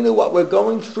 lo aleinu, what we're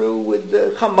going through with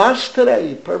Hamas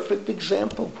today. Perfect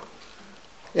example.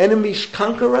 Enemies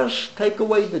conquer us, take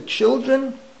away the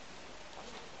children,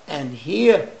 and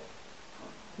here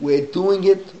we're doing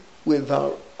it with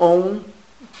our own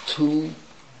two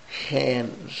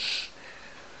hands.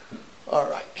 All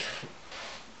right.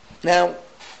 Now,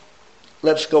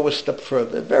 let's go a step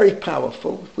further. Very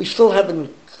powerful. We still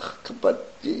haven't,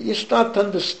 but you start to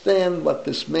understand what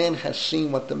this man has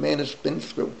seen, what the man has been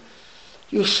through.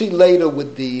 You'll see later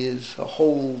with a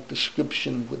whole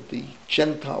description with the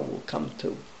Gentile will come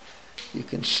to. You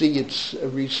can see it's a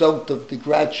result of the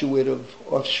graduate of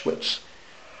Auschwitz.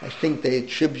 I think they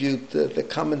attribute the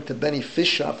comment to Benny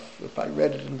Fischoff, if I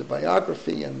read it in the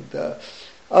biography, and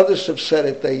others have said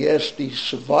it. They asked these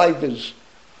survivors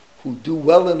who do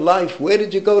well in life, where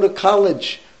did you go to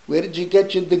college? Where did you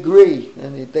get your degree?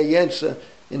 And they answer,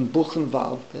 in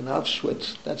Buchenwald, in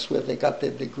Auschwitz. That's where they got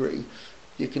their degree.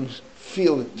 You can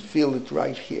feel it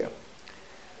right here.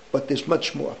 But there's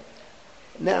much more.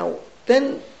 Now,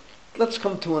 then, let's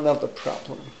come to another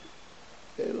problem.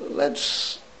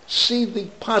 Let's see the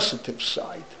positive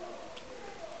side.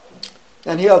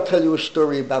 And here I'll tell you a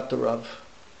story about the Rav.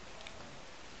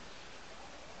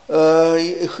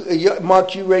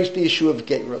 Mark, you raised the issue of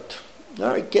Geirut. All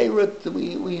right, Geirut,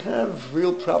 we have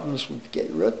real problems with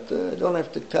Geirut. I don't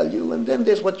have to tell you. And then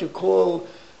there's what you call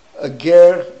a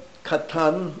ger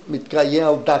katan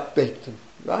mitgayel dat beten,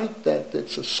 right? That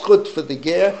it's a schut for the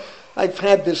ger. I've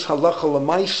had this halacha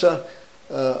lemaisa,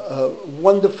 a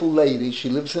wonderful lady. She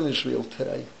lives in Israel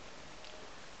today.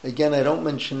 Again, I don't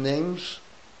mention names.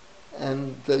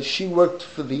 And she worked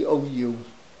for the OU.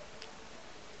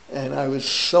 And I was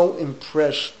so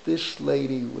impressed. This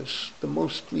lady was the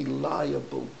most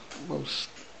reliable, most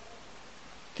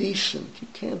decent. You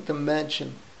can't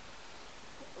imagine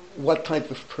what type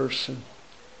of person.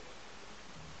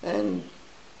 And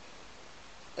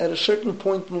at a certain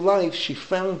point in life, she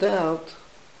found out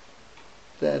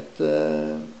that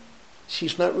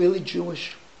she's not really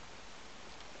Jewish.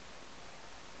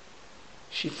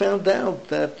 She found out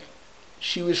that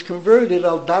she was converted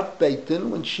al dat beitin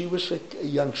when she was a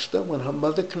youngster, when her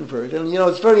mother converted. And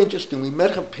it's very interesting. We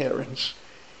met her parents,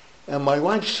 and my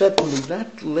wife said to me,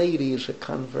 that lady is a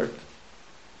convert.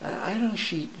 I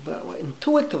don't know,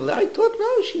 intuitively, I thought,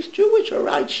 no, she's Jewish, all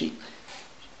right. She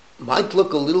might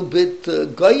look a little bit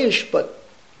goyish, but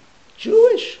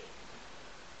Jewish.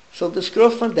 So this girl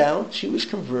found out she was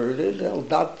converted, al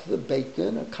dat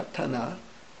beitin, a katana,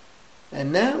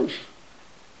 and now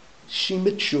she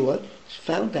matured,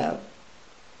 found out,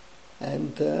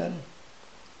 and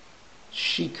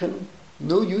she can,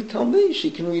 no, you tell me, she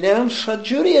can renounce her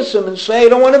Judaism and say, I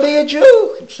don't want to be a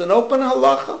Jew. It's an open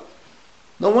halacha.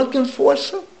 No one can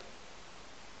force her.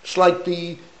 It's like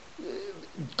the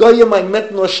Goyim I met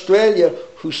in Australia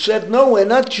who said, no, we're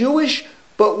not Jewish,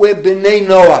 but we're B'nai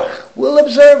Noach. We'll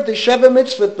observe the Sheva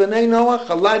Mitzvah B'nai Noach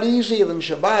a lot easier than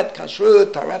Shabbat,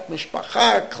 Kashrut, Tarat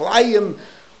Mishpacha, Klayim,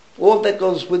 all that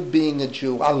goes with being a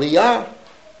Jew. Aliyah.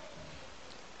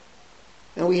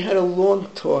 And we had a long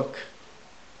talk.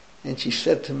 And she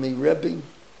said to me, Rebbe,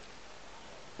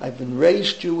 I've been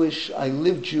raised Jewish, I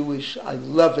live Jewish, I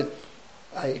love it,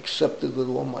 I accept it with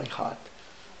all my heart.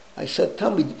 I said,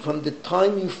 tell me, from the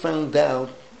time you found out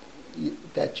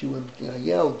that you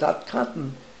were dat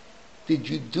cotton, did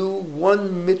you do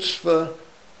one mitzvah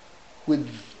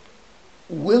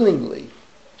willingly?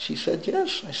 She said,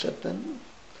 yes. I said, then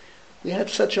we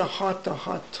had such a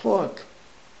heart-to-heart talk.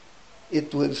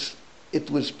 It was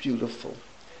beautiful.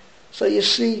 So you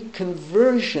see,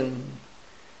 conversion,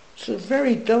 it's a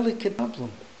very delicate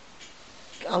problem.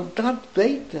 Al dat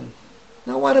beitin.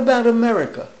 Now what about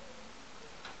America?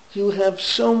 You have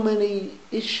so many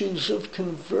issues of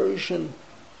conversion.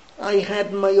 I had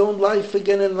in my own life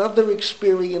again another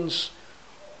experience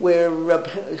where Reb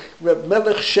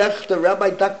Melech Shechter,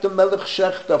 Rabbi Dr. Melech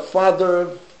Shechter, father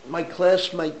of my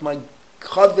classmate, my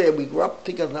chaver, we grew up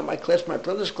together, not my class, my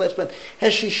brother's classmate,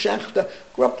 Heshi Shechter,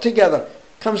 grew up together,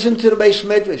 comes into the base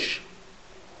medrash.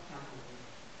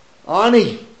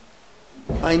 Ani,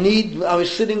 I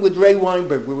was sitting with Ray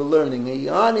Weinberg, we were learning.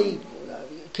 Ani,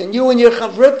 can you and your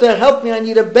chavrita help me? I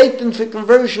need a beitin for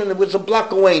conversion. It was a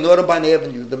block away in Audubon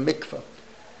Avenue, the mikveh.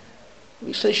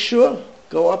 We say, sure,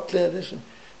 go up there. This is the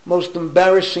most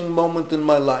embarrassing moment in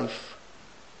my life.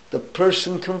 The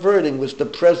person converting was the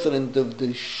president of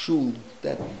the shul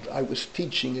that I was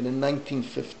teaching in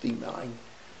 1959.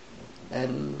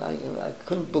 And I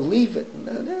couldn't believe it.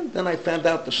 And then I found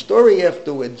out the story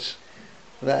afterwards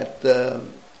that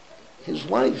his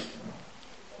wife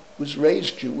was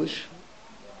raised Jewish,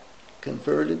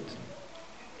 converted,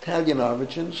 Italian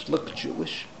origins, looked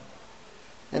Jewish.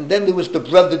 And then there was the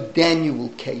brother Daniel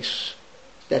case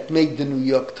that made the New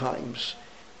York Times.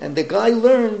 And the guy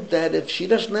learned that if she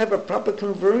doesn't have a proper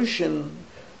conversion,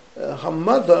 her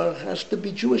mother has to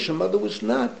be Jewish. Her mother was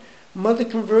not. Mother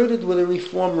converted with a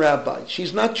Reform rabbi.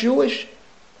 She's not Jewish.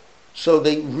 So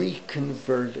they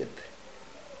reconverted.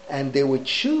 And there were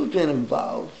children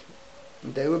involved.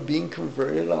 And they were being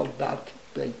converted al dat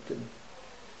beitin.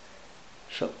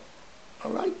 So,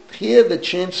 all right, here the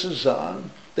chances are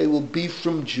they will be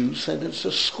from Jews, and it's a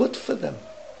schut for them.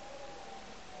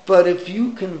 But if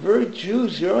you convert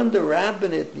Jews, you're in the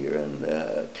rabbinate, you're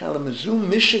in Kalamazoo,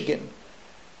 Michigan,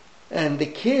 and the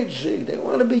kids, they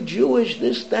want to be Jewish,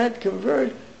 this, that,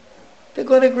 convert. They're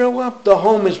going to grow up. The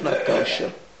home is not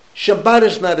kosher. Shabbat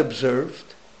is not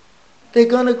observed. They're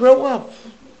going to grow up.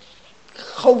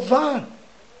 Chovah,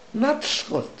 not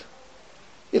schut.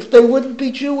 If they wouldn't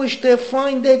be Jewish, they're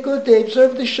fine, they're good, they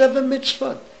observe the Sheva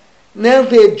Mitzvot. Now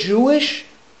they're Jewish,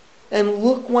 and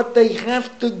look what they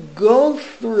have to go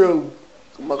through.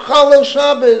 Machalo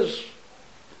Shabbos,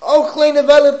 Ochlein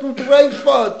avelut and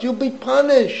Dreifot, you'll be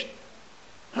punished.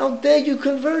 How dare you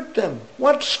convert them?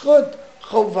 What's good?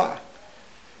 Chovah.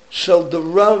 So the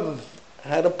Rav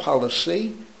had a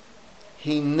policy.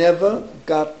 He never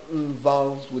got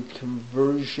involved with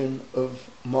conversion of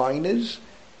minors,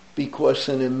 because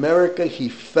in America he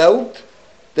felt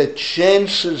that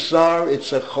chances are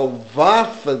it's a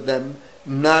chovah for them,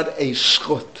 not a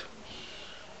schut.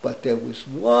 But there was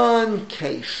one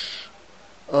case,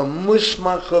 a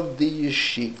musmach of the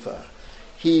yeshiva.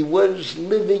 He was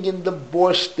living in the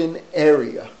Boston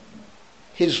area.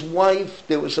 His wife,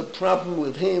 there was a problem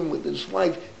with him, with his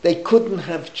wife. They couldn't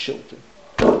have children.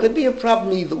 It could be a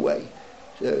problem either way.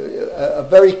 A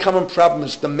very common problem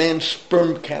is the man's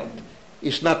sperm count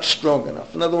is not strong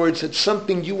enough. In other words, it's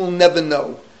something you will never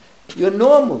know. You're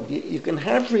normal. You can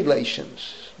have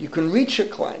relations. You can reach a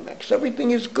climax. Everything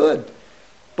is good.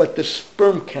 But the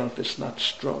sperm count is not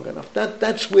strong enough.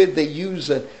 That's where they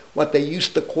use what they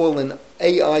used to call an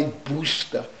AI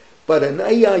booster. But an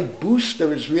AI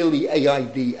booster is really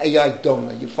AID, AI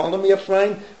donor. You follow me,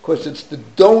 Ephraim? Because it's the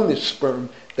donor sperm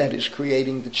that is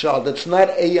creating the child. It's not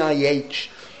AIH.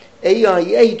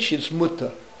 AIH is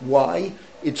mutter. Why?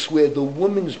 It's where the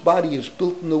woman's body is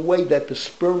built in a way that the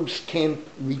sperms can't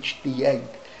reach the egg.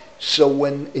 So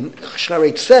when in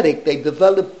Shochet Tzedek, they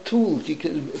develop tools,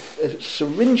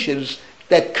 syringes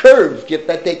that curve,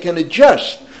 that they can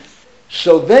adjust.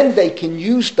 So then they can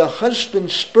use the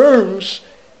husband's sperms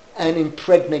and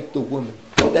impregnate the woman.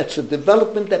 That's a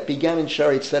development that began in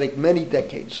Shochet Tzedek many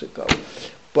decades ago.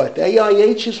 But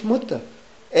AIH is mutter.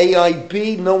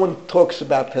 AIB, no one talks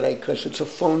about today because it's a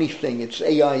phony thing. It's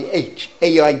AIH,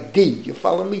 AID. You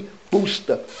follow me?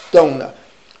 Booster, donor,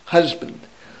 husband.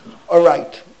 All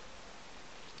right.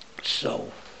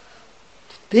 So,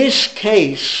 this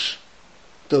case,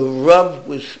 the Rav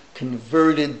was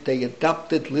converted. They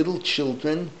adopted little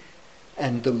children,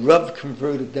 and the Rav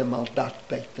converted them al dat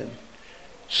beitin.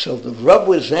 So the Rav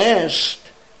was asked,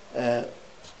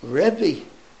 Rebbe,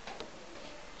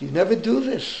 you never do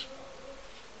this.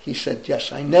 He said,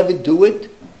 yes, I never do it,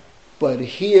 but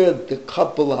here the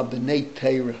couple are b'nei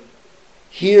Torah.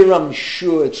 Here I'm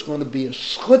sure it's going to be a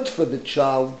schut for the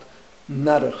child,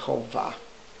 not a chovah.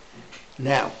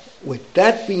 Now, with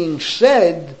that being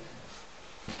said,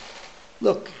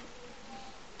 look,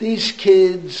 these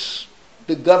kids,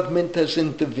 the government has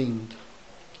intervened.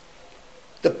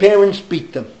 The parents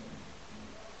beat them.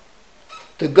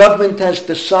 The government has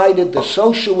decided, the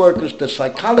social workers, the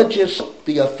psychologists,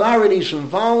 the authorities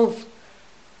involved,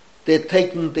 they're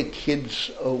taking the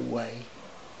kids away.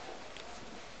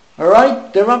 All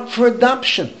right? They're up for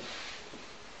adoption.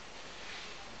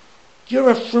 You're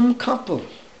a frum couple.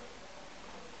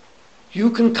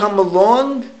 You can come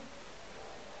along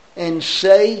and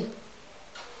say,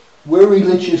 we're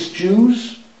religious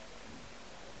Jews.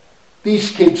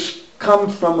 These kids come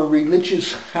from a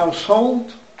religious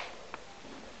household.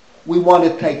 We want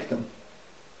to take them.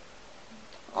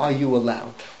 Are you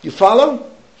allowed? You follow?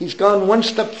 He's gone one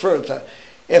step further.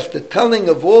 After telling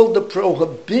of all the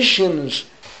prohibitions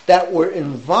that were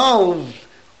involved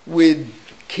with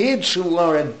kids who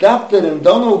are adopted and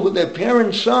don't know who their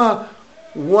parents are,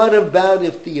 what about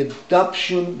if the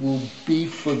adoption will be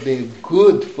for their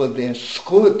good, for their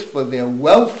schut, for their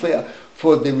welfare,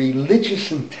 for their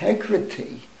religious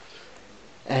integrity?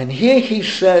 And here he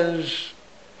says,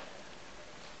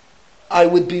 I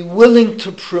would be willing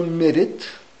to permit it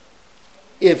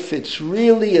if it's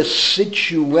really a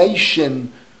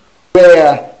situation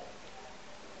where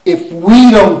if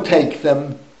we don't take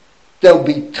them, they'll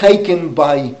be taken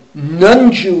by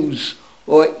non-Jews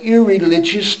or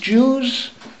irreligious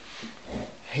Jews?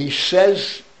 He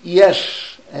says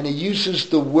yes, and he uses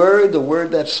the word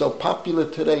that's so popular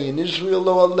today in Israel,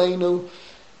 lo aleinu.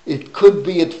 It could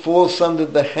be it falls under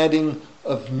the heading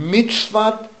of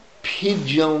mitzvat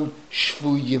pidyon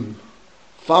shvuyim.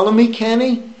 Follow me,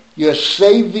 Kenny? You're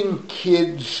saving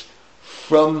kids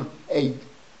from a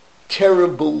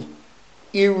terrible,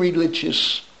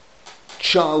 irreligious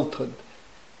childhood.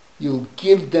 You'll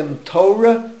give them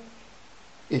Torah.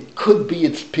 It could be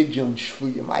it's pidyon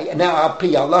shvuyim. Now, al pi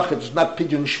halach, it's not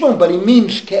pidyon shvuyim, but it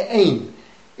means ke'ein.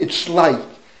 It's like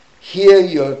here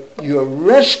you're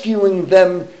rescuing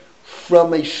them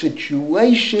from a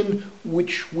situation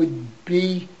which would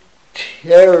be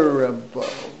terrible.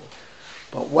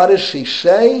 But what does he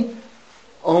say?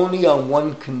 Only on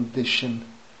one condition.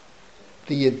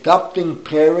 The adopting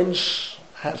parents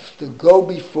have to go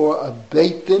before a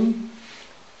beit din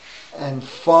and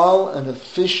file an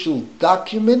official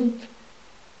document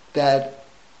that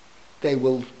they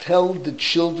will tell the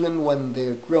children when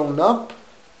they're grown up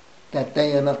that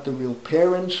they are not the real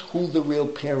parents, who the real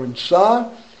parents are.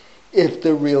 If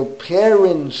the real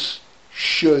parents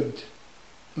should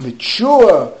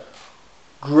mature,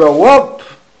 grow up,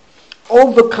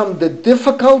 overcome the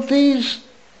difficulties,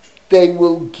 they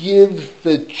will give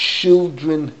the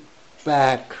children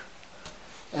back.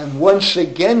 And once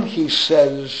again he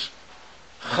says,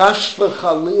 chas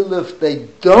v'chalil, if they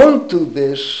don't do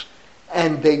this,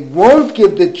 and they won't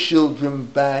give the children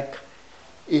back,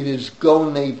 it is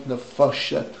gonev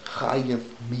nefashat chayev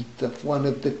mita, one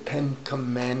of the 10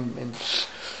 Commandments.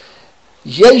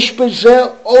 Yesh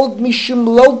bezeh od mishum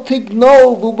lo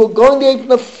tignov, ubegonev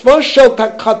nefashat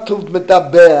hakatuv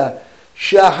medaber,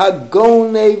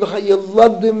 שהגונב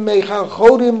הילדים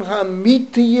מהחורים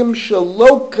האמיתיים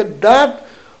שלא כדת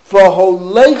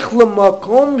והולך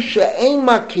למקום שאין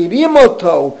מכירים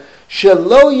אותו,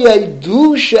 שלא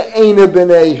ידעו שאין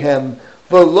ביניהם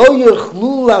ולא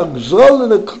יוכלו לחזור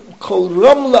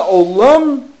לקורם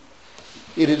לעולם.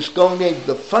 It is gונב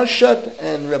נפשת,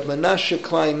 and R Menashe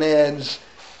Klein adds,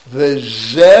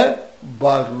 וזה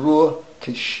ברור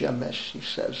כשמש. He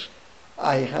says,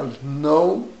 I have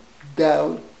no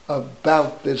doubt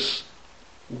about this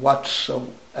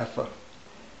whatsoever.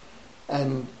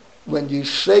 And when you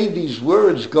say these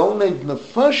words, Gonev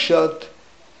Nefashat,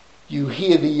 you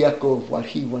hear the echo of what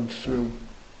he went through.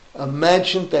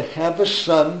 Imagine to have a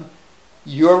son,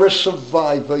 you're a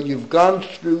survivor, you've gone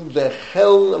through the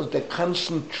hell of the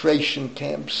concentration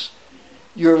camps,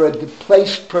 you're a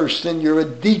displaced person, you're a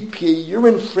DP, you're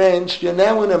in France, you're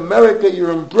now in America,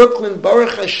 you're in Brooklyn,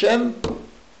 Baruch Hashem,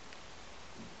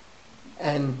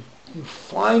 and you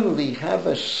finally have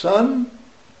a son,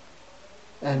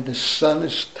 and the son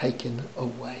is taken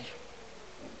away.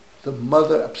 The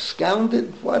mother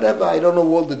absconded, whatever, I don't know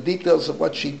all the details of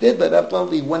what she did, but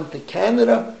evidently went to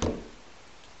Canada.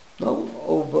 No,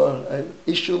 over an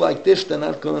issue like this, they're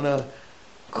not going to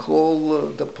call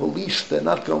the police, they're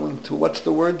not going to, what's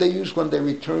the word they use when they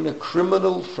return a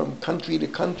criminal from country to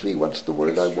country? What's the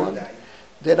word I want?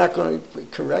 They're not going to,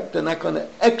 correct, they're not going to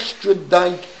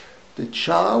extradite the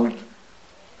child,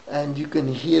 and you can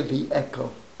hear the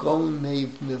echo. Gonev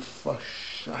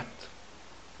nefashat.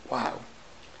 Wow.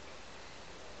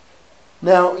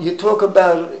 Now, you talk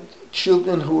about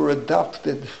children who were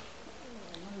adopted.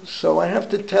 So I have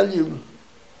to tell you,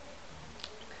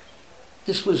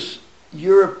 this was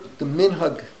Europe, the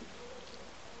minhag.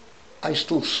 I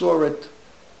still saw it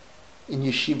in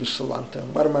Yeshiva Salanta.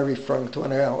 What am I referring to?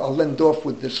 And I'll end off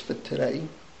with this for today.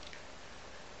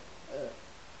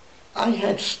 I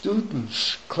had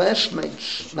students,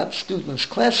 classmates,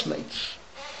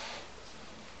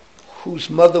 whose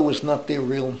mother was not their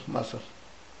real mother.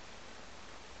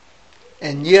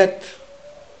 And yet,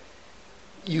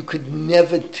 you could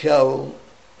never tell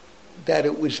that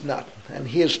it was not. And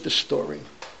here's the story.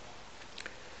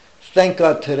 Thank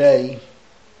God today,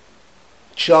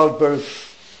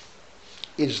 childbirth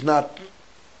is not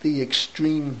the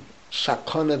extreme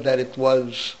sakana that it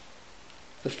was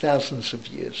for thousands of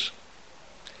years.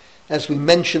 As we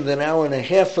mentioned an hour and a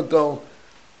half ago,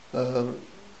 Baba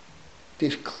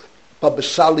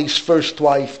Sali's first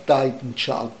wife died in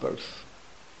childbirth.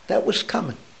 That was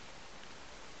common.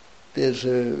 There's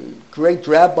a great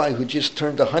rabbi who just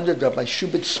turned 100, Rabbi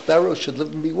Shubit Sparrow, should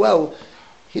live and be well.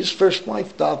 His first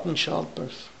wife died in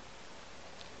childbirth.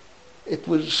 It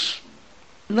was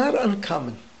not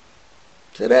uncommon.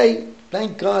 Today,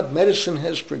 thank God, medicine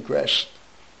has progressed.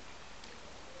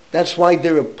 That's why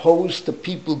they're opposed to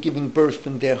people giving birth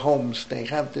in their homes. They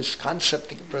have this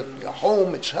concept of birth in your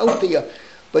home, it's healthier.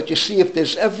 But you see, if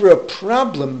there's ever a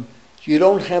problem, You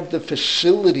don't have the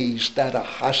facilities that a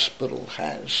hospital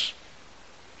has.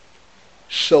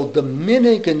 So the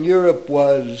minhag in Europe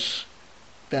was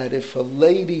that if a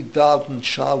lady died in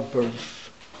childbirth,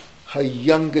 her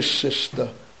younger sister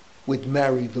would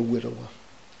marry the widower.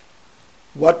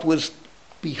 What was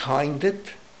behind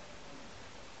it?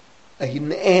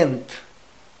 An aunt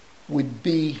would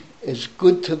be as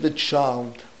good to the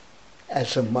child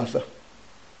as a mother.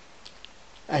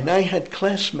 And I had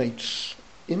classmates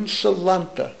in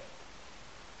Salanta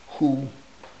who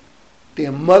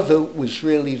their mother was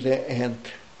really their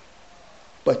aunt,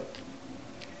 but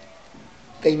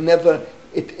they never,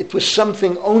 it was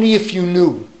something only if you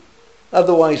knew.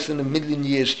 Otherwise, in a million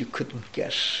years, you couldn't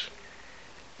guess.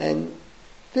 And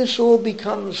this all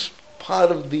becomes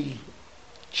part of the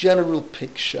general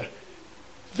picture.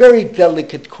 Very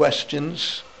delicate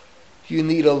questions. You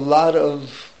need a lot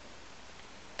of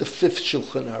the fifth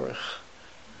Shulchan Aruch.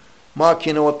 Mark,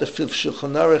 you know what the fifth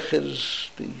Shulchan Aruch is?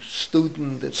 The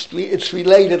student, it's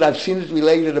related, I've seen it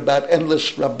related about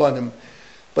endless Rabbanim.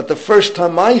 But the first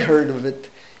time I heard of it,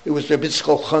 it was Rebbe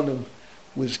Yitzchok Chanim,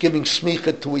 who was giving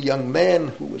smicha to a young man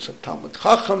who was a Talmud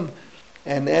Chacham,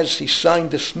 and as he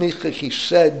signed the smicha, he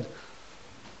said,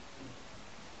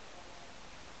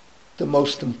 the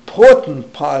most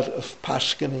important part of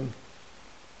paskening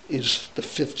is the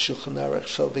fifth Shulchan Aruch.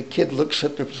 So the kid looks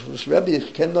at the Rebbe,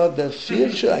 ich kenne nur the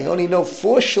vier, I only know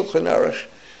 4 Shulchan Aruch.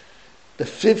 The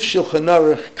fifth Shulchan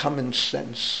Aruch, common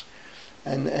sense.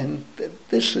 And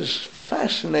this is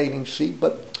fascinating, see,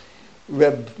 but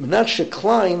R Menashe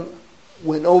Klein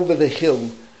went over the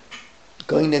hill,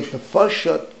 going into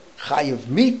Fashat, Chayav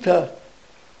Mita,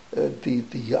 the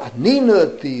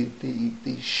aninut,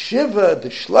 the shiva, the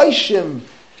shleishim,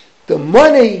 the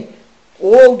money,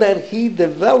 all that he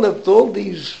developed, all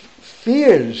these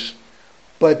fears,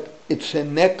 but it's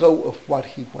an echo of what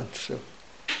he went through.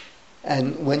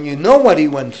 And when you know what he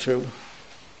went through,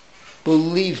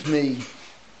 believe me,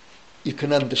 you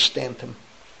can understand him.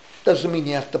 Doesn't mean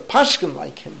you have to paskin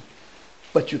like him,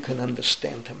 but you can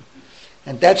understand him.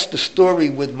 And that's the story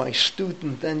with my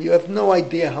student, and you have no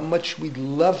idea how much we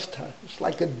loved her. It's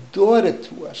like a daughter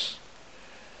to us.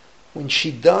 When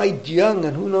she died young,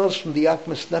 and who knows from the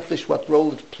Akmas Nefesh what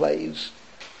role it plays.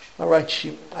 All right,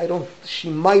 she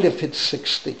might have hit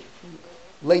 60,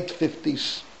 late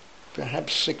 50s,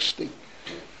 perhaps 60.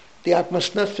 The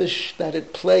Akmas Nefesh that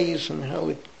it plays and how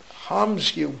it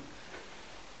harms you,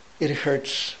 it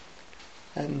hurts.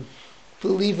 And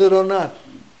believe it or not,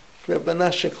 R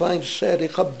Menashe Klein said,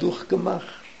 "Ich hab durchgemacht."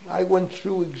 I went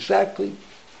through exactly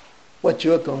what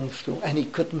you're going through. And he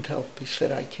couldn't help. He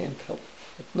said, I can't help.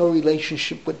 I have no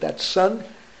relationship with that son.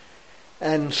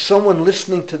 And someone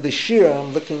listening to the shir,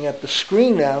 I'm looking at the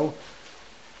screen now,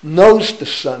 knows the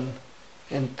son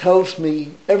and tells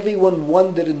me everyone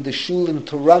wondered in the shul in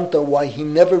Toronto why he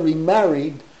never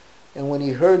remarried. And when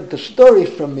he heard the story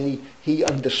from me, he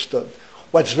understood.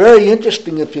 What's very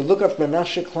interesting, if you look at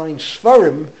Menashe Klein's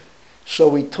Sfarim,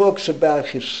 so he talks about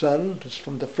his son, it's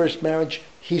from the first marriage,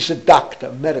 he's a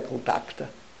doctor, medical doctor.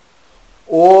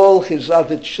 All his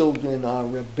other children are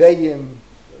Rebbeim,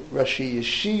 Rashi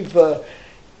Yeshiva.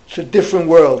 It's a different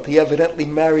world. He evidently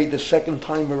married the second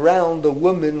time around a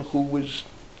woman who was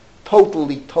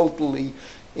totally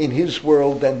in his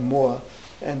world and more.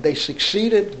 And they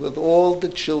succeeded with all the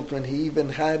children. He even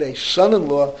had a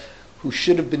son-in-law who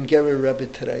should have been Ger Rebbe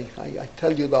today. I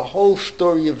tell you, the whole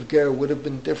story of Ger would have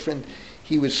been different.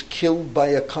 He was killed by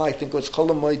a car, I think it was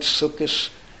Cholamoid Sukkos,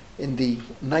 in the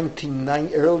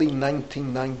early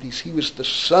 1990s. He was the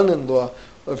son-in-law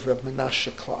of R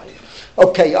Menashe Klein.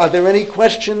 Okay, are there any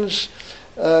questions?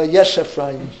 Yes,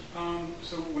 Ephraim.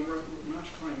 So when R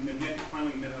Menashe Klein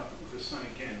finally met up with his son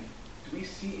again, do we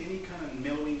see any kind of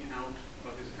mellowing out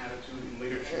of his attitude in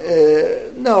later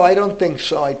years? No, I don't think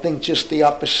so. I think just the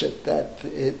opposite, that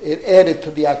it added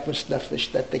to the Akmas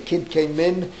Nefesh, that the kid came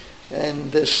in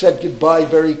and said goodbye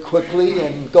very quickly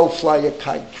and go fly a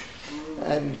kite.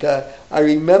 And I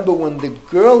remember when the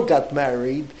girl got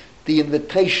married, the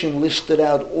invitation listed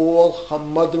out all her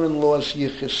mother-in-law's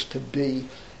yichus to be.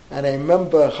 And I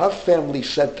remember her family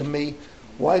said to me,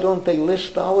 why don't they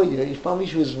list our yichus? Family,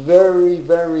 she was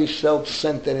very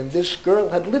self-centered. And this girl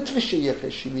had Litvish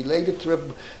yichus. She related to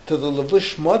the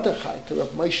Levush Mordechai, to Rav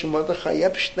Moshe Mordechai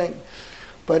Epstein.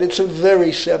 But it's a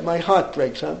very sad, my heart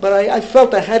breaks. But I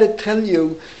felt I had to tell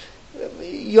you,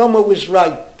 Yoma was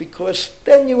right, because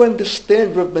then you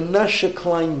understand R Menashe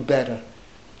Klein better.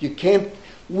 You can't,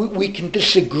 we can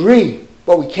disagree,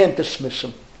 but we can't dismiss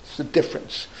him. It's the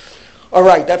difference. All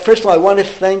right, first of all, I want to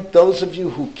thank those of you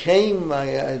who came.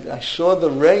 I saw the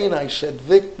rain. I said,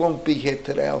 Vic won't be here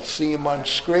today. I'll see him on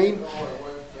screen.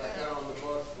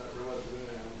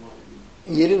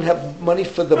 You didn't have money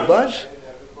for the bus? I didn't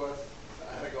have the bus.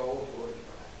 I had to go overboard.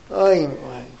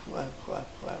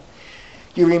 Wow.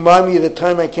 You remind me of the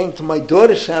time I came to my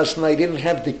daughter's house and I didn't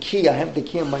have the key. I have the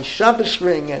key on my Shabbos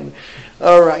ring, and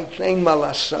all right, ain't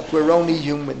malasak. We're only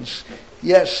humans.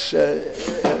 Yes,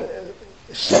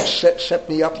 set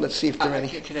me up. Let's see if there are any.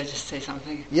 Could I just say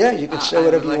something? Yeah, you can say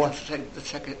whatever you want. I would like to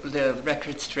set the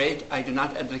record straight. I do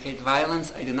not advocate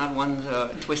violence. I do not want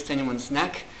to twist anyone's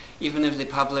neck, even if they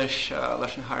publish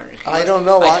Lashon Hara. I don't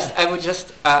know. I would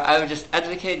just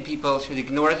advocate people should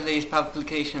ignore these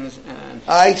publications.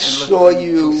 I saw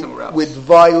you with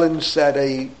violence at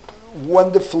a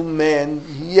wonderful man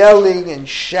yelling and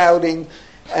shouting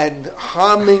and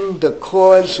harming the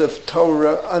cause of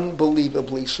Torah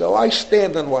unbelievably. So I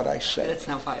stand on what I say. That's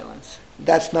not violence.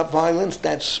 That's not violence.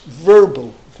 That's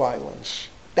verbal violence.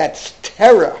 That's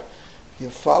terror. You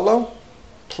follow?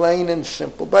 Plain and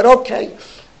simple. But okay,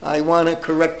 I want to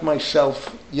correct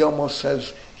myself. Yomo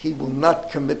says he will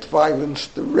not commit violence.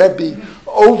 The Rebbe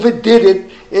overdid it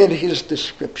in his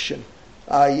description.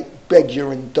 I beg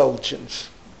your indulgence,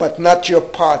 but not your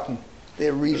pardon.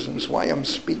 There are reasons why I'm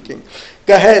speaking.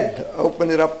 Go ahead,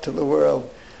 open it up to the world.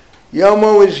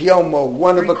 Yomo is Yomo,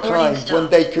 one of a kind. When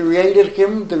they created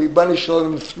him, the Rebbeinu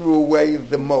Shalom threw away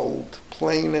the mold.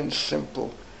 Plain and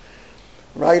simple.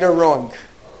 Right or wrong?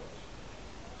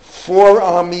 4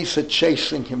 armies are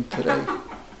chasing him today.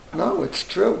 No, it's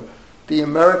true. The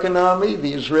American army,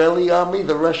 the Israeli army,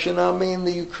 the Russian army, and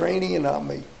the Ukrainian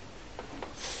army.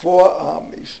 4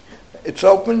 armies. It's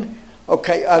open.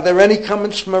 Okay, are there any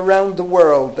comments from around the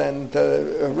world and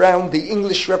around the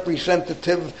English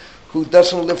representative who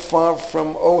doesn't live far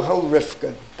from Ohel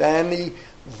Rivka, David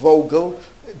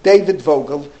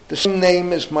Vogel, the same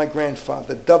name as my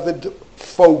grandfather, David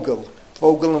Vogel.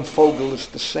 Vogel and Vogel is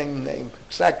the same name,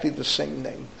 exactly the same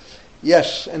name.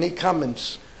 Yes, any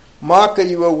comments? Mark, are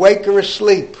you awake or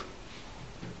asleep?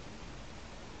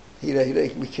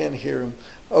 We can't hear him.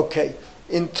 Okay.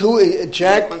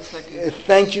 Jack,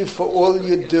 thank you for all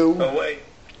you do.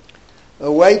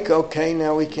 Awake? Okay,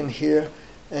 now we can hear.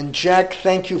 And Jack,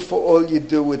 thank you for all you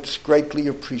do. It's greatly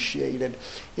appreciated.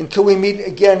 Until we meet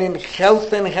again in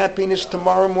health and happiness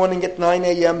tomorrow morning at 9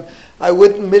 a.m. I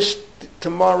wouldn't miss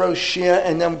tomorrow's share,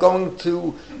 and I'm going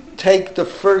to take the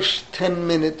first 10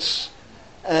 minutes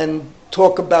and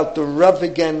talk about the Rav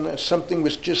again. Something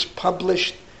was just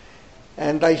published.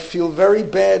 And I feel very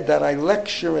bad that I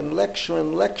lecture, and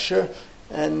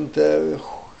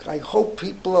I hope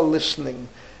people are listening.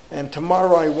 And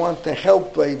tomorrow I want to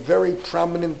help a very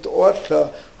prominent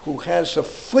author who has a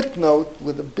footnote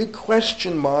with a big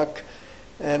question mark,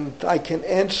 and I can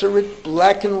answer it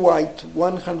black and white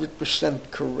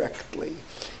 100% correctly.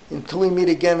 Until we meet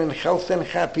again in health and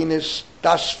happiness,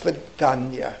 das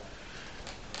Vidanya.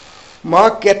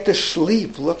 Mark, get to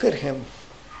sleep. Look at him.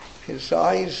 His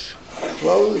eyes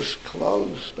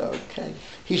closed. Okay.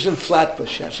 He's in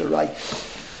Flatbush, that's all right.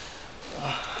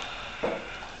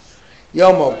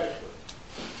 Yomo.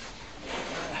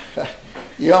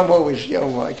 Yomo is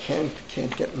Yomo. I can't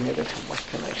get mad at him. What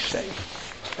can I say?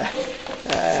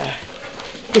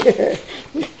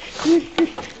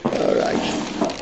 All right.